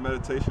curate my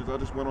meditations. I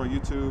just went on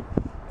YouTube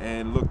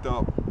and looked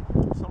up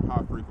some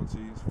high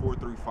frequencies,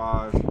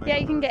 435. Yeah,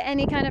 you can get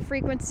any kind of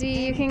frequency.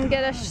 You can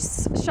get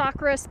a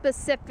chakra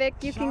specific.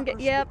 You can get,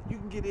 You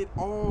can get it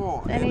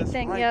all.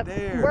 Anything, and it's right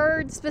there.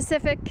 Word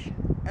specific.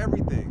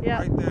 Everything,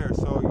 right there.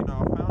 So, you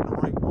know, I found the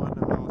right one,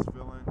 how I was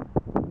feeling,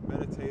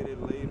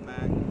 meditated, laid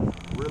back,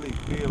 really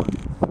feeling,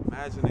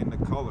 imagining the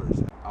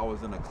colors. I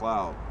was in a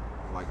cloud,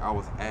 like I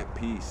was at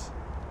peace.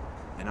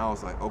 And I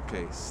was like,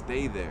 okay,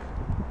 stay there.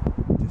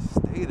 Just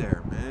stay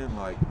there, man.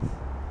 Like,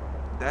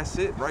 that's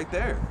it right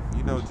there.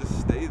 You know, just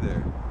stay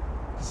there.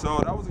 So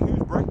that was a huge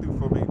breakthrough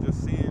for me,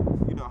 just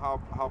seeing, you know,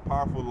 how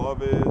powerful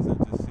love is, and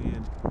just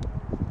seeing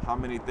how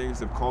many things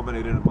have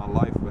culminated in my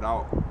life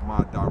without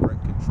my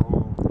direct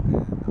control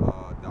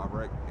and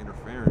direct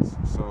interference.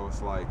 So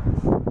it's like,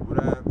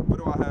 what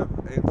do I have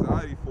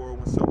anxiety for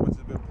when so much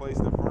has been placed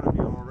in front of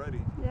me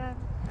already? Yeah.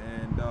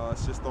 And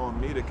it's just on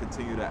me to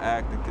continue to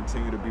act and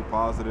continue to be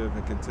positive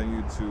and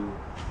continue to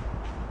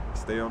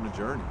stay on the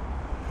journey.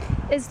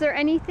 Is there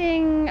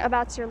anything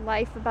about your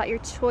life, about your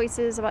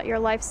choices, about your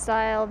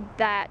lifestyle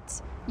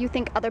that you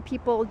think other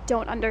people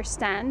don't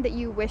understand, that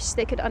you wish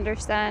they could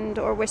understand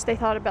or wish they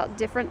thought about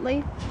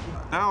differently?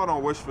 Now I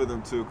don't wish for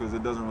them to, because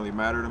it doesn't really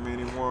matter to me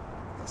anymore.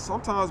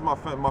 sometimes my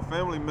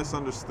family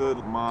misunderstood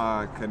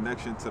my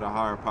connection to the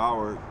higher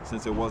power,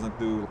 since it wasn't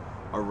through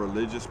a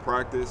religious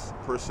practice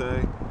per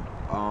se.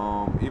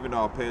 Even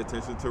though I pay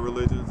attention to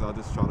religions, I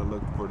just try to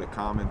look for the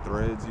common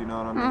threads, you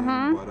know what I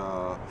mean?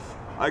 But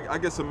I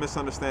get some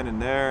misunderstanding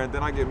there, and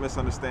then I get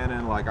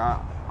misunderstanding, like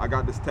I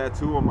got this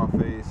tattoo on my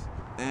face,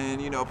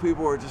 and you know,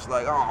 people are just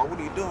like, oh, what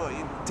are you doing?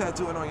 You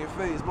tattooing on your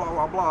face, blah,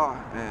 blah,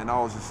 blah. And I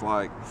was just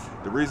like,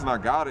 the reason I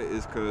got it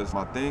is because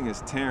my thing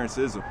is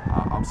Terranceism.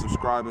 I'm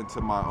subscribing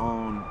to my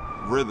own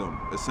rhythm,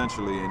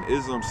 essentially, and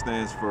ism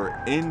stands for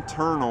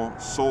internal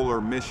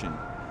solar mission.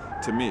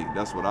 To me,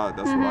 that's what I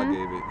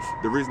gave it.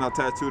 The reason I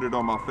tattooed it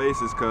on my face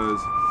is because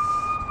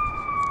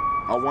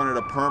I wanted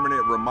a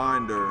permanent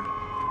reminder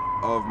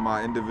of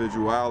my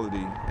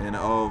individuality and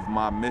of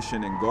my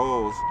mission and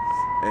goals.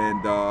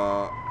 And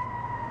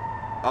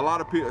a lot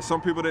of people,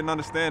 some people didn't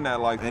understand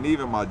that, like, and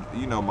even my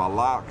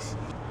locks,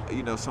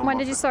 When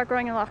did you start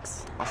growing your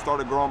locks? I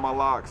started growing my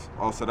locks.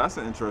 Oh, so that's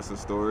an interesting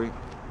story.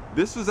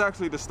 This was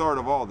actually the start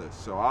of all this.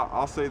 So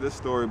I'll say this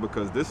story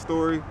because this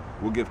story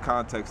will give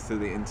context to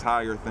the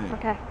entire thing.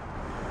 Okay.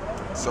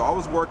 So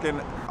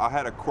I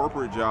had a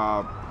corporate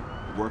job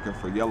working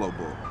for Yellow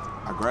Bull.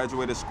 I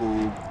graduated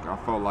school. I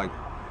felt like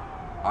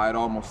I had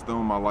almost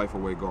thrown my life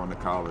away going to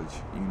college,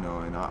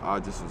 and I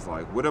just was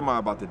like, what am I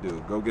about to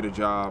do? Go get a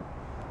job.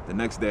 The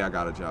next day I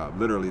got a job.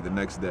 Literally the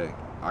next day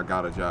I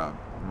got a job.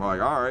 I'm like,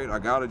 all right, I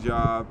got a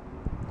job.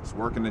 Was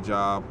working the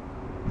job.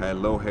 Had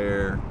low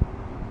hair,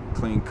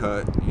 clean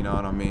cut, you know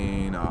what I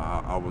mean?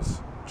 I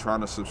was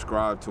trying to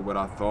subscribe to what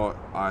I thought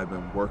I've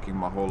been working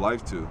my whole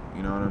life to,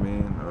 you know what I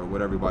mean? Or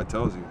what everybody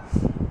tells you.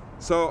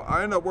 So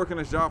I ended up working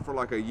this job for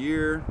like a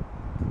year.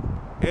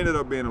 Ended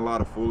up being a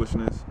lot of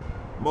foolishness.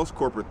 Most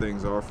corporate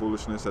things are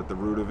foolishness at the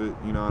root of it,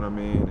 you know what I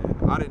mean?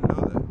 And I didn't know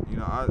that.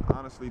 I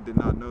honestly did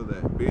not know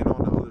that. Being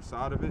on the other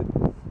side of it,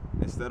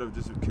 instead of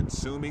just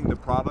consuming the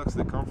products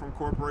that come from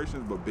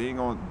corporations, but being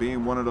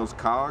one of those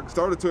cogs,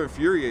 started to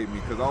infuriate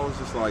me because I was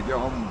just like, yo,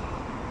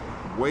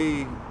 I'm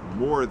way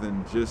more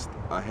than just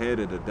a head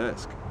at a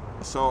desk.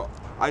 So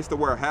I used to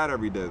wear a hat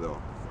every day though.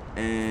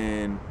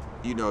 And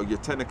you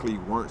technically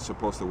weren't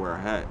supposed to wear a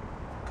hat,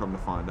 come to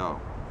find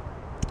out.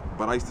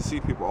 But I used to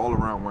see people all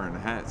around wearing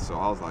hats. So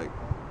I was like,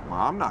 well,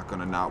 I'm not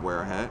gonna not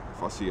wear a hat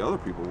if I see other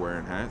people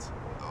wearing hats.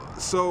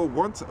 So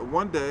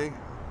one day,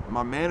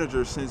 my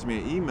manager sends me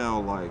an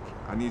email like,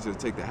 I need you to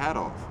take the hat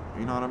off.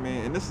 You know what I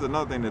mean? And this is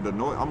another thing that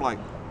annoyed. I'm like,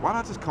 why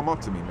not just come up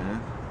to me,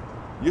 man?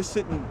 You're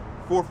sitting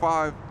 4 or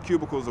 5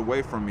 cubicles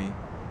away from me,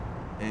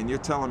 and you're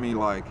telling me,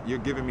 like, you're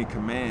giving me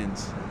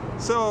commands.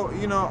 So,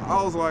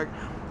 I was like,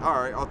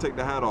 all right, I'll take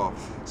the hat off.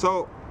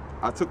 So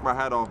I took my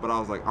hat off, but I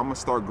was like, I'm gonna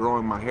start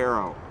growing my hair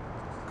out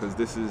because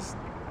this is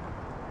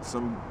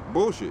some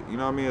bullshit, you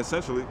know what I mean,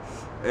 essentially.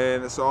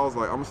 And so I was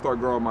like, I'm gonna start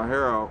growing my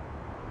hair out.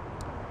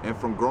 And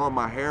from growing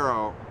my hair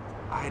out,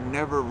 I had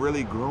never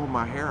really grown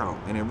my hair out.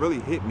 And it really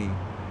hit me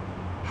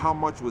how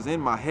much was in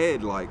my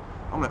head. Like,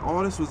 I'm like,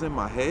 all this was in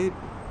my head,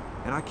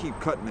 and I keep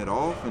cutting it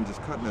off and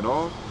just cutting it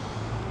off.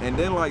 And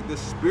then like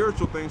this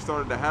spiritual thing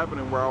started to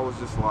happen where I was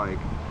just like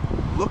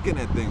looking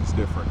at things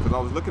different, because I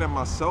was looking at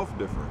myself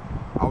different.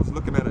 I was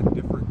looking at a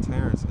different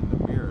Terrance in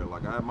the mirror.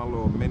 Like I had my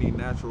little mini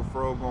natural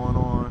fro going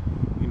on,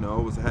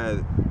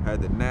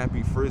 had the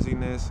nappy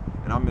frizziness,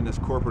 and I'm in this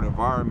corporate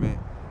environment,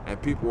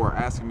 and people were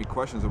asking me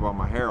questions about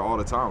my hair all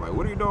the time, like,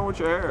 what are you doing with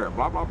your hair,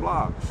 blah blah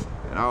blah.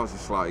 And I was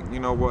just like, you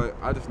know what,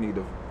 I just need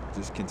to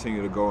just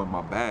continue to go in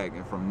my bag.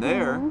 And from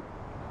there,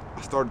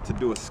 I started to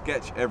do a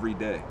sketch every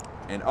day.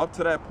 And up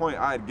to that point,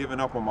 I had given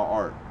up on my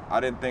art. I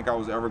didn't think I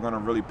was ever gonna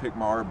really pick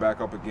my art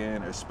back up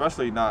again,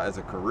 especially not as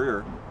a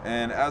career.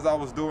 And as I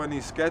was doing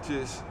these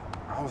sketches,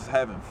 I was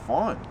having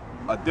fun,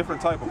 a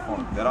different type of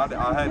fun that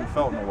I hadn't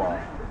felt in a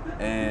while.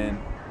 And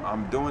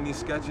I'm doing these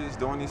sketches,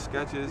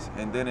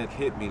 and then it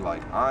hit me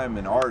like, I'm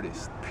an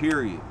artist,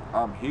 period.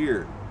 I'm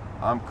here,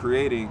 I'm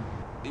creating.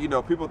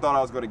 People thought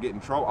I was gonna get in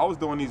trouble. I was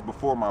doing these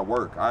before my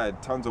work. I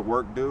had tons of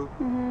work due.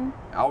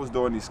 I was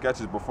doing these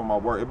sketches before my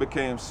work. It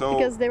became so...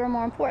 Because they were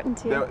more important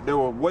to you. They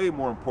were way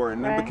more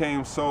important. Right. It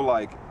became so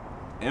like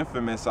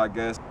infamous, I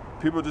guess.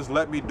 People just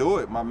let me do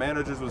it. My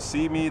managers would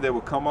see me, they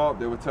would come up,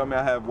 they would tell me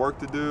I have work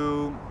to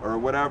do or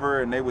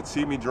whatever, and they would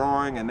see me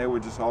drawing, and they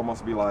would just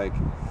almost be like,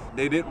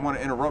 they didn't want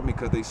to interrupt me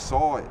because they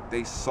saw it.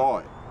 They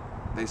saw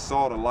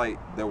the light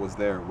that was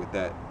there with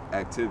that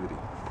activity.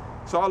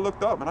 So I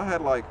looked up and I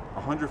had like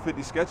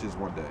 150 sketches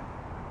one day,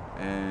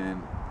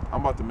 and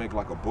I'm about to make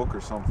like a book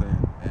or something.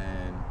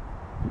 And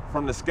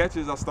from the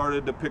sketches I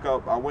started to pick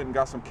up, I went and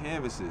got some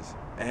canvases,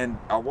 and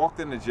I walked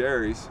into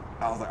Jerry's.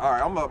 I was like, all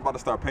right, I'm about to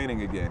start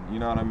painting again, you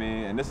know what I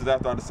mean? And this is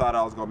after I decided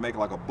I was gonna make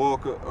like a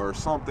book or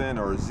something,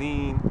 or a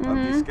zine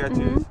of these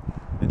sketches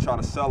and try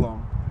to sell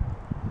them.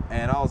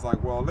 And I was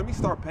like, well, let me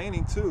start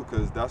painting too,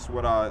 because that's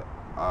what I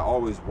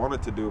always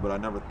wanted to do, but I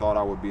never thought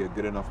I would be a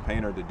good enough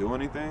painter to do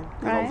anything,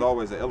 because I was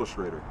always an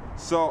illustrator.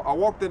 So I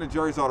walked into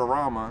Jerry's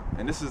Autorama,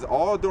 and this is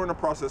all during the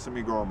process of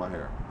me growing my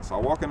hair. So I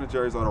walk into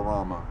Jerry's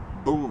Autorama,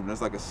 boom,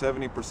 there's like a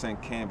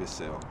 70% canvas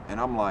sale. And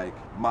I'm like,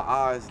 my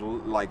eyes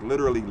like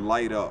literally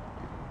light up.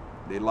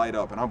 they light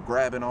up, and I'm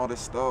grabbing all this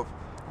stuff.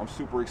 I'm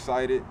super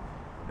excited.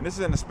 And this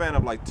is in the span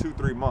of like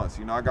 2-3 months.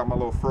 You know, I got my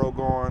little fro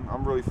going.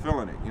 I'm really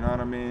feeling it, you know what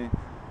I mean?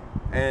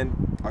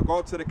 And I go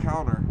up to the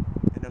counter,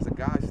 and there's a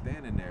guy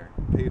standing there,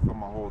 paid for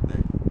my whole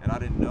thing, and I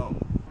didn't know.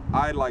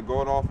 I had like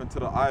going off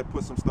I had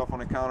put some stuff on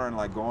the counter and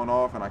like going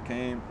off, and I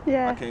came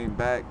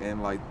back,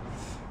 and like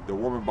the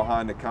woman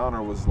behind the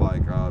counter was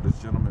like,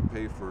 this gentleman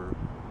paid for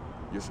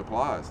your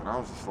supplies. And I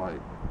was just like,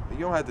 you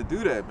don't have to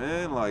do that,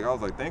 man. Like, I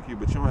was like, thank you,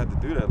 but you don't have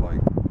to do that. Like,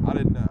 I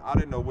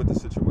didn't know what the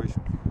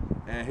situation.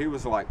 And he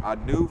was like, I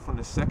knew from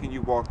the second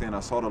you walked in, I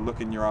saw the look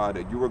in your eye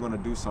that you were going to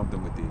do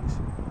something with these.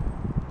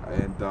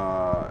 And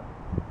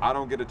I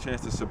don't get a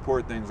chance to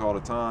support things all the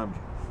time.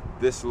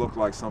 This looked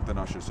like something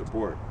I should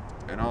support.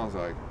 And I was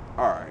like,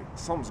 all right,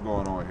 something's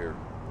going on here.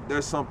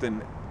 There's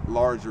something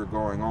larger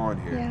going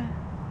on here. Yeah.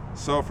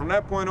 So from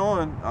that point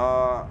on,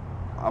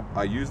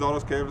 I used all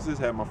those canvases,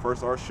 had my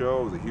first art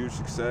show. It was a huge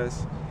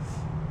success.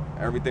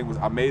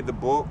 I made the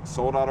book,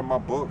 sold out of my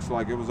books.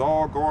 Like, it was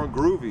all going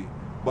groovy.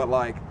 But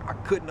like, I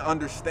couldn't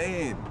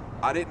understand.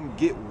 I didn't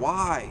get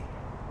why.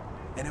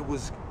 And it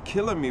was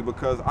killing me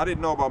because I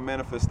didn't know about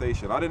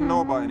manifestation. I didn't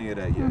know about any of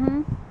that yet.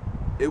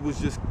 It was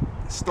just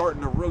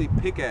starting to really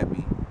pick at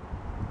me.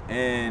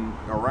 And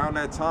around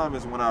that time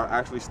is when I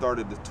actually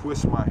started to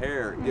twist my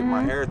hair, get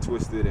my hair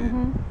twisted,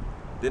 and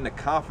then the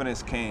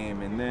confidence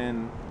came. And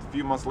then a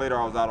few months later,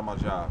 I was out of my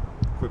job,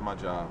 quit my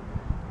job.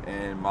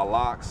 And my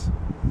locks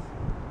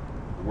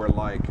were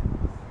like,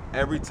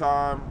 every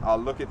time I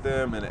look at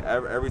them and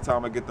every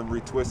time I get them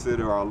retwisted,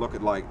 or I look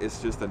at, like,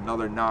 it's just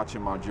another notch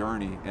in my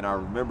journey. And I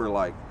remember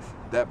like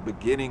that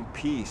beginning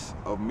piece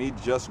of me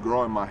just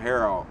growing my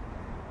hair out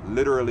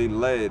literally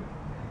led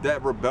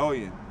that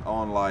rebellion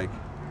on like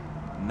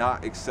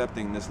not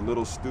accepting this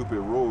little stupid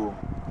rule.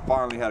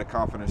 Finally had the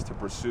confidence to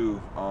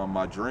pursue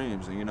my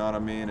dreams, and you know what I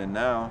mean? And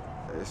now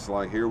it's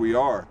like, here we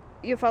are.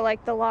 You felt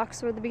like the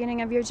locks were the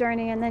beginning of your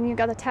journey, and then you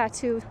got the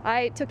tattoo.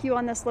 I took you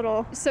on this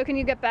little... So can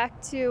you get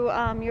back to,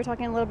 you were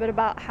talking a little bit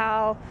about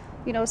how,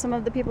 you know, some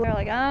of the people are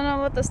like, I don't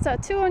know what this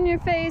tattoo on your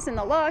face and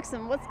the locks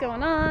and what's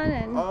going on,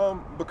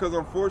 and... Because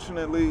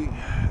unfortunately,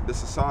 the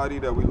society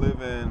that we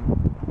live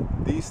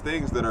in, these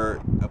things that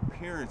are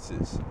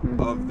appearances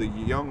of the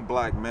young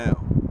black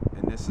male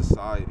in this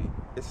society,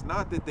 it's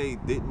not that they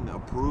didn't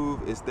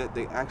approve, it's that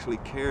they actually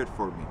cared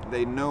for me.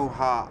 They know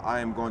how I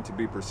am going to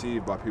be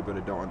perceived by people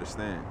that don't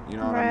understand. You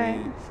know what I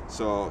mean?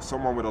 So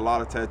someone with a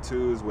lot of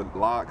tattoos, with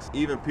locks,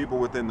 even people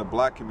within the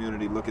black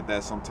community look at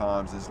that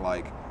sometimes as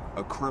like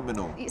a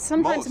criminal.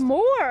 Sometimes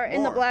more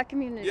in the black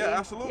community. Yeah,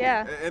 absolutely.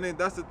 Yeah. And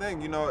that's the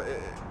thing, you know,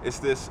 it's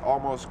this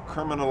almost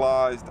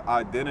criminalized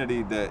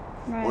identity that,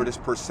 or this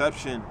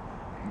perception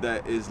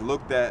that is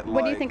looked at like...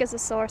 What do you think is the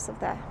source of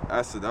that?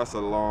 That's a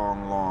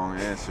long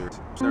answer.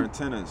 Their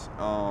antennas.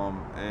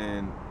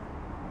 And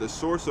the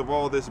source of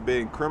all this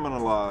being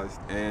criminalized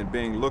and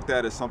being looked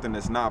at as something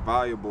that's not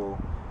valuable,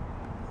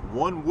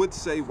 one would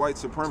say white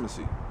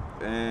supremacy.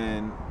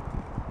 And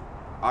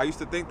I used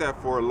to think that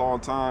for a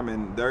long time,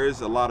 and there is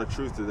a lot of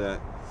truth to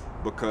that,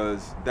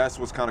 because that's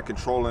what's kind of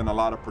controlling a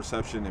lot of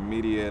perception in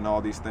media and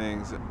all these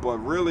things. But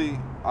really,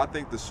 I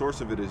think the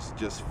source of it is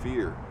just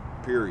fear,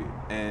 period.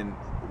 And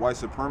white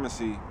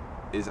supremacy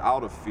is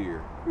out of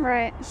fear.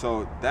 Right.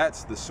 So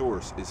that's the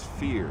source, is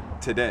fear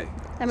today.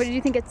 And what do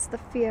you think it's the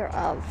fear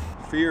of?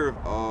 Fear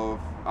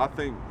of, I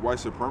think white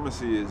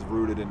supremacy is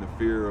rooted in the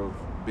fear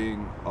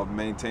of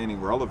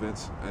maintaining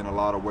relevance in a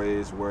lot of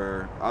ways,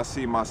 where I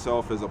see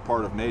myself as a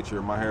part of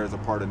nature, my hair is a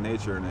part of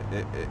nature,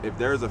 and if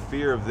there's a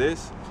fear of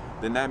this,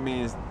 then that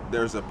means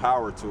there's a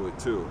power to it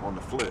too, on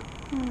the flip.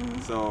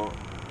 So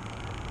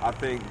I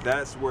think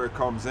that's where it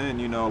comes in,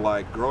 you know,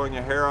 like growing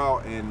your hair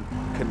out and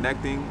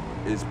connecting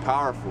is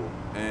powerful.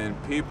 And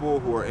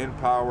people who are in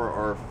power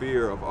are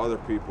fear of other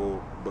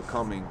people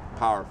becoming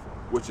powerful,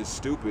 which is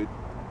stupid,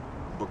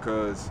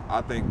 because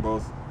I think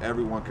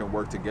everyone can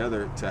work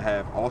together to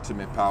have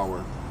ultimate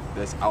power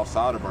that's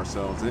outside of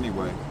ourselves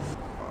anyway.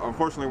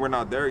 Unfortunately, we're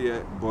not there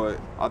yet, but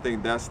I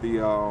think that's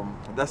the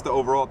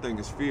overall thing,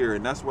 is fear.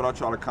 And that's what I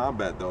try to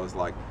combat, though, is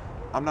like,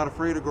 I'm not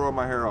afraid to grow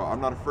my hair out. I'm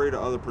not afraid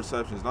of other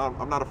perceptions.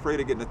 I'm not afraid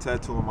of getting a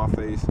tattoo on my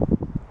face,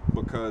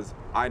 because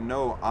I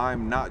know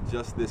I'm not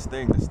just this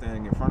thing that's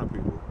standing in front of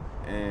people.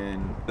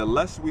 And the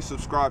less we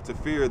subscribe to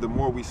fear, the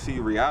more we see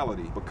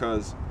reality.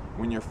 Because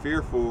when you're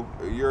fearful,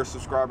 you're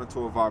subscribing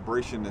to a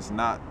vibration that's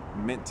not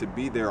meant to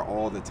be there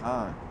all the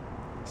time.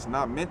 It's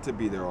not meant to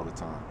be there all the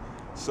time.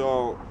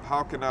 So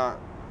how can I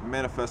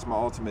manifest my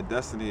ultimate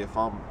destiny if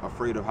I'm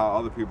afraid of how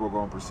other people are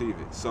going to perceive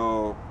it?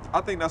 So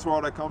I think that's where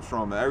all that comes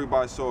from.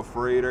 Everybody's so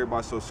afraid,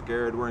 everybody's so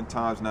scared. We're in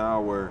times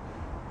now where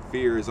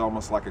fear is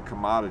almost like a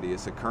commodity.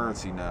 It's a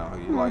currency now.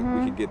 Like,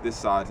 we can get this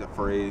side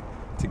afraid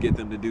to get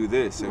them to do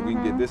this, and we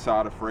can get this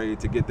side afraid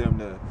to get them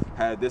to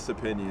have this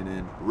opinion.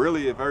 And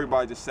really, if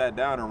everybody just sat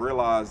down and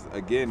realized,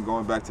 again,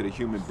 going back to the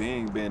human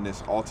being being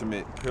this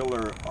ultimate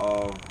pillar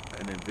of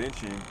an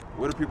invention,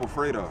 what are people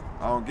afraid of?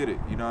 I don't get it.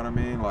 You know what I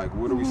mean? Like,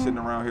 what are we sitting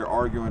around here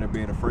arguing and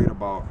being afraid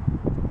about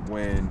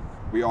when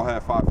we all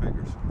have 5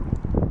 fingers?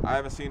 I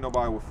haven't seen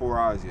nobody with 4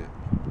 eyes yet.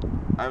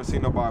 I haven't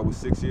seen nobody with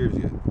 6 years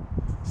yet.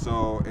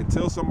 So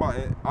until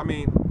somebody, I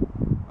mean,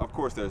 of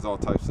course there's all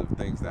types of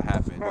things that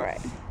happen.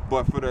 Right.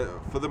 But for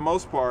the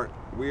most part,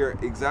 we are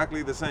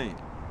exactly the same.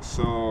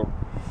 So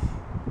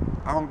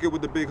I don't get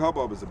what the big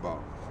hubbub is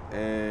about.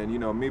 And, you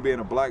know, me being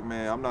a black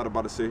man, I'm not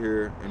about to sit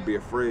here and be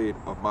afraid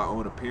of my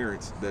own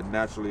appearance that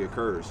naturally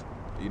occurs.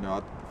 You know,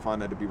 I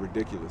find that to be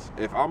ridiculous.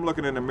 If I'm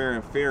looking in the mirror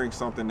and fearing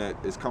something that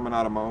is coming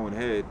out of my own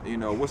head, you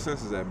know, what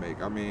sense does that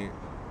make? I mean,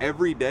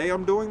 every day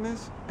I'm doing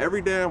this.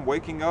 Every day I'm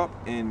waking up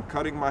and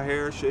cutting my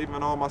hair,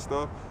 shaving all my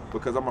stuff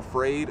because I'm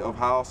afraid of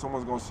how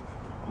someone's going to...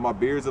 My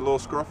beard's a little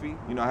scruffy.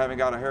 You know, I haven't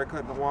got a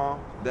haircut in a while.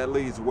 That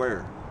leads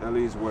where?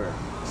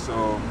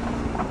 So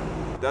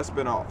that's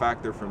been a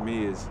factor for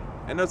me is...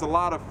 And there's a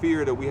lot of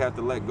fear that we have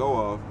to let go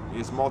of.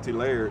 It's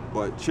multi-layered,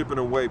 but chipping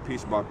away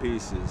piece by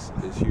piece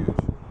is huge.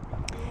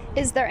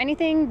 Is there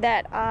anything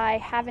that I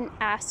haven't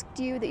asked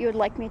you that you would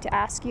like me to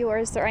ask you, or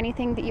is there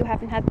anything that you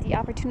haven't had the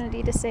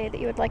opportunity to say that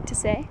you would like to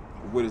say?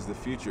 What is the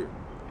future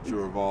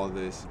of all of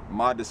this?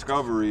 My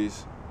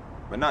discoveries,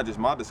 but not just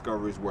my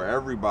discoveries, where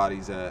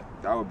everybody's at,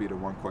 that would be the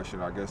one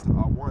question, I guess.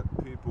 I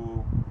want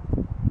people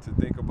to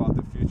think about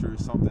the future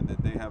as something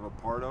that they have a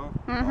part of.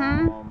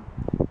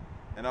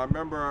 And I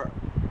remember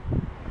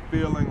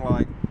feeling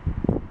like,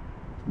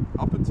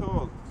 up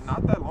until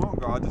not that long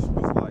ago, I just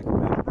was like,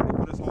 man, I'm ready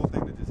for this whole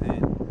thing to just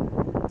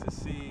end, to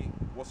see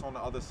what's on the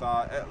other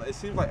side. It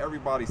seems like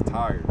everybody's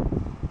tired.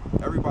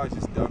 Everybody's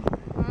just done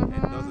with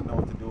it and doesn't know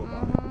what to do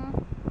about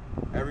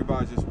it.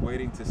 Everybody's just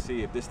waiting to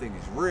see if this thing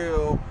is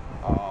real,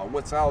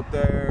 what's out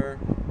there.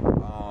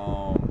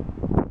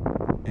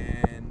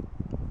 And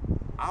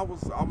I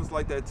was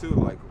like that too.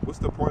 Like, what's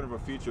the point of a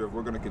future if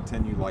we're gonna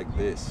continue like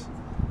this?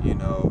 You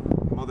know,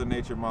 Mother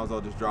Nature might as well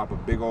just drop a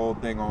big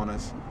old thing on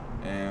us,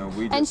 and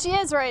we just, and she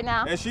is right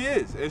now. And she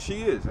is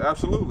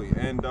absolutely.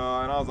 And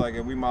I was like,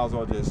 and we might as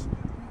well just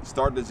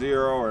start to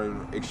zero or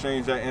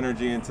exchange that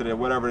energy into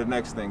whatever the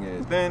next thing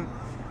is. Then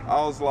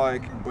I was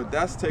like, but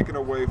that's taken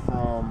away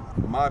from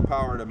my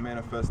power to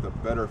manifest a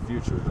better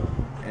future, though,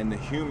 and the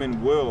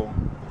human will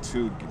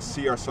to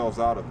see ourselves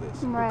out of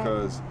this. Right.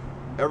 Because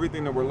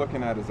everything that we're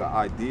looking at is an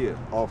idea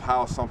of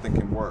how something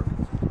can work,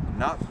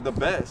 not the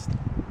best.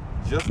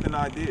 Just an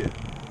idea.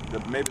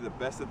 Maybe the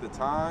best at the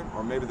time,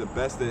 or maybe the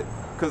best that...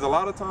 Because a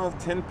lot of times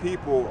 10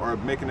 people are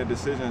making the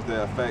decisions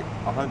that affect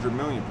 100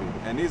 million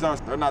people. And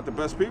they're not the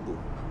best people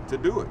to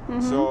do it.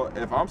 So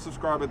if I'm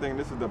subscribing thinking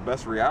this is the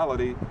best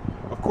reality,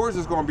 of course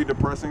it's going to be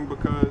depressing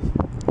because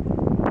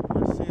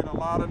we're seeing a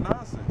lot of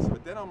nonsense.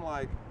 But then I'm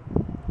like,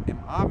 am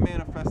I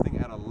manifesting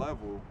at a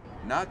level,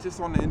 not just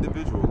on the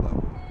individual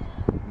level,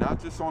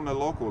 not just on the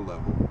local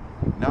level,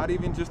 not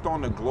even just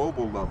on the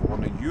global level,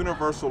 on the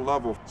universal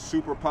level,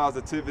 super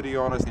positivity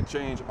on us can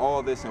change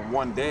all this in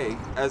one day,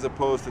 as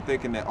opposed to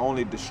thinking that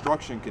only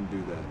destruction can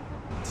do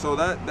that. So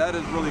that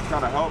has really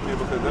kind of helped me,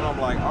 because then I'm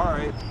like, all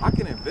right, I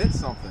can invent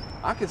something.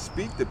 I can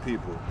speak to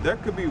people. There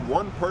could be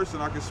one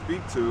person I could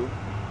speak to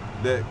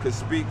that could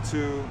speak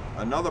to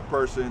another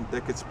person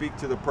that could speak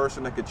to the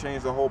person that could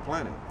change the whole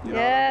planet. You know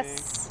what I mean?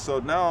 So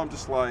now I'm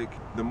just like,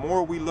 the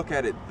more we look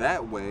at it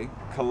that way,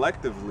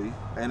 collectively,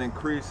 and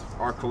increase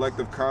our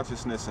collective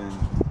consciousness and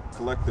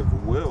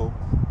collective will,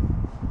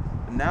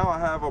 now I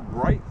have a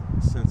bright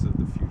sense of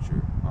the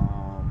future.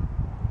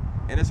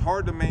 And it's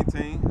hard to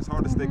maintain, it's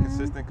hard to stay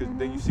consistent, because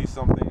then you see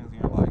some things and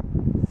you're like,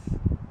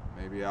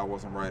 maybe I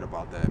wasn't right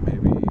about that.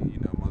 Maybe, you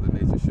know, Mother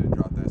Nature should have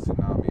dropped that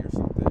tsunami or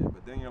something.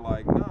 But then you're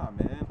like, nah,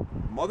 man,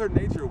 Mother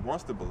Nature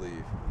wants to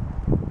believe.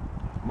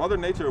 Mother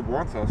Nature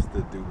wants us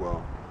to do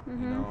well. You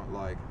know,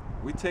 like,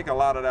 we take a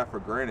lot of that for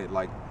granted.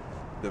 Like,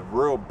 the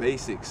real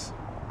basics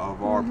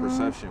of our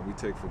perception we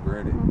take for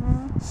granted.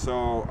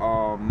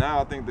 So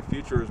now I think the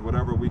future is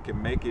whatever we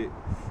can make it,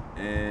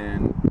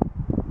 and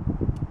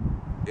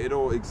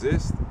it'll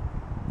exist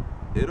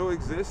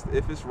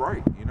if it's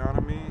right, you know what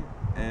I mean?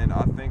 And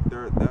I think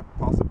that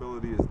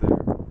possibility is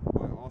there.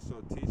 But also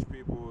teach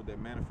people that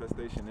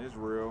manifestation is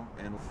real,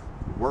 and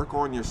work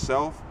on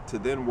yourself to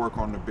then work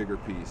on the bigger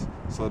piece,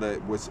 so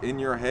that what's in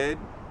your head,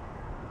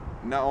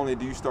 not only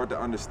do you start to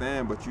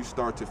understand, but you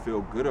start to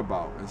feel good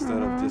about,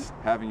 instead of just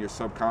having your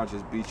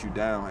subconscious beat you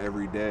down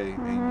every day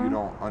and you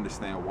don't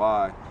understand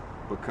why,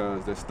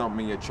 because there's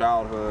something in your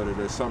childhood or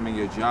there's something in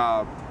your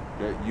job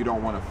that you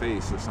don't want to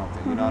face or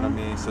something, you know what I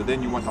mean? So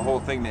then you want the whole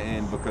thing to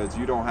end because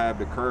you don't have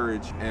the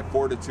courage and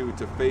fortitude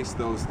to face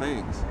those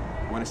things.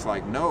 When it's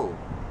like, no,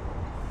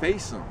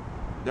 face them.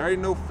 There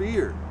ain't no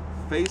fear.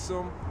 Face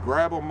them,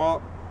 grab them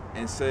up,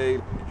 and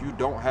say, you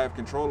don't have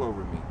control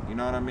over me. You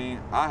know what I mean?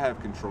 I have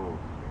control.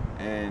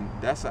 And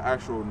that's an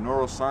actual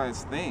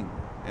neuroscience thing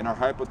in our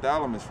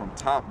hypothalamus, from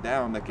top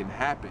down, that can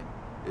happen.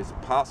 It's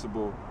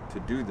possible to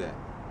do that,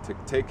 to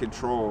take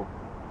control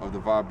of the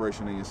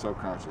vibration in your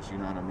subconscious, you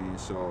know what I mean?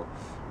 So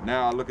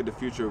now I look at the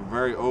future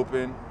very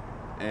open,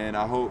 and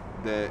I hope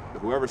that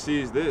whoever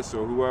sees this,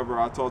 or whoever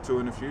I talk to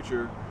in the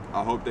future,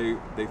 I hope they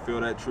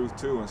feel that truth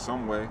too in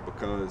some way,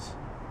 because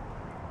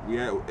we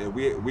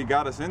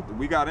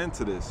got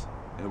into this,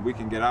 and we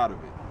can get out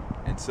of it.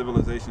 And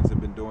civilizations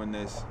have been doing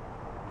this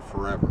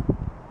forever.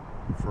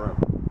 forever.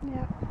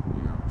 Yeah.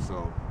 You know,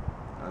 so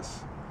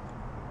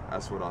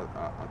that's what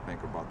I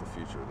think about the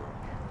future,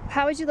 though.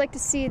 How would you like to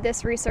see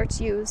this research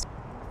used?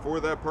 For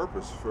that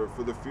purpose,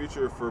 for the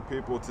future, for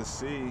people to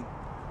see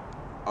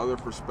other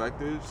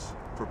perspectives,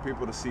 for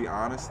people to see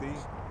honesty.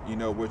 You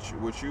know,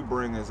 what you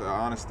bring is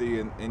honesty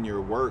in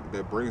your work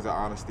that brings the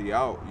honesty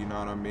out, you know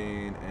what I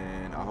mean?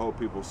 And I hope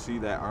people see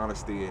that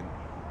honesty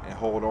and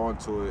hold on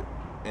to it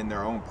in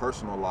their own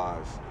personal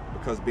lives,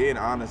 because being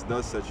honest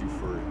does set you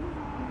free.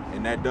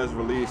 And that does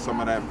relieve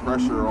some of that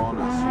pressure on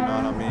us, you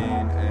know what I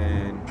mean?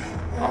 And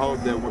I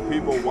hope that when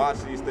people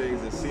watch these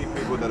things and see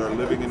people that are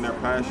living in their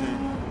passion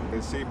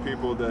and see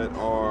people that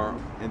are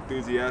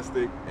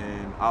enthusiastic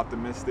and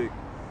optimistic,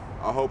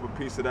 I hope a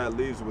piece of that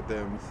leaves with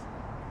them.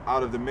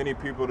 Out of the many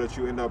people that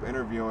you end up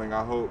interviewing,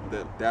 I hope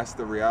that that's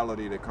the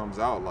reality that comes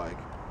out. Like,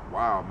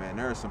 wow, man,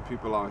 there are some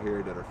people out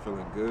here that are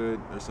feeling good.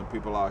 There's some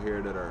people out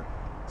here that are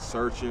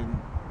searching.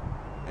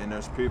 And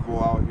there's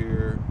people out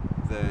here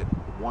that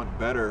want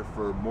better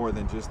for more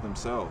than just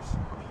themselves.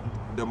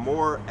 The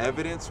more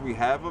evidence we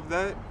have of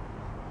that,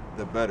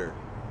 the better.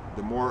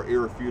 The more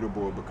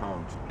irrefutable it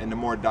becomes. And the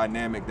more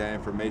dynamic that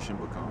information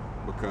becomes.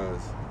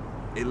 Because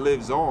it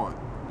lives on.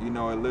 You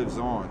know, it lives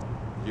on.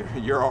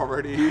 You're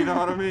already, you know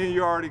what I mean?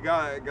 You already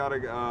got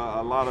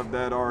a lot of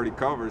that already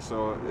covered,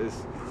 so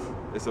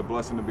it's a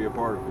blessing to be a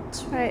part of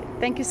it. All right,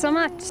 thank you so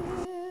much.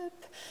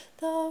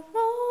 The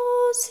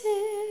Rose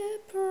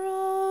Hip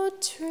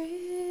Road Trip.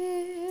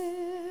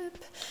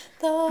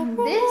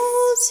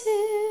 This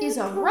is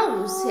a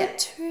rose hip,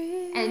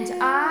 and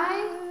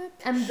I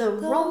am the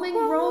roaming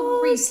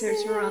rogue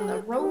researcher on the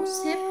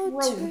Rose Hip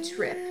Road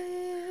Trip.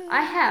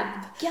 I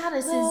have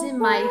goddesses in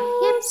my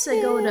hips. I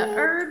go to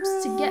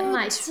herbs to get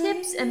my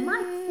tips, and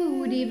my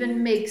food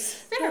even makes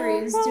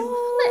fairies do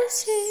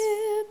flips.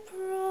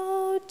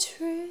 Road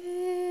Trip.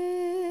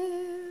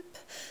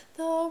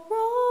 The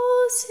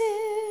Rose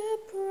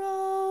Hip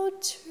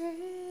Road Trip.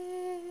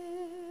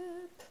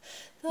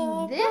 This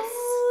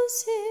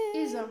Rose Hip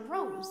is a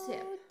rose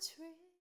hip. Road Trip.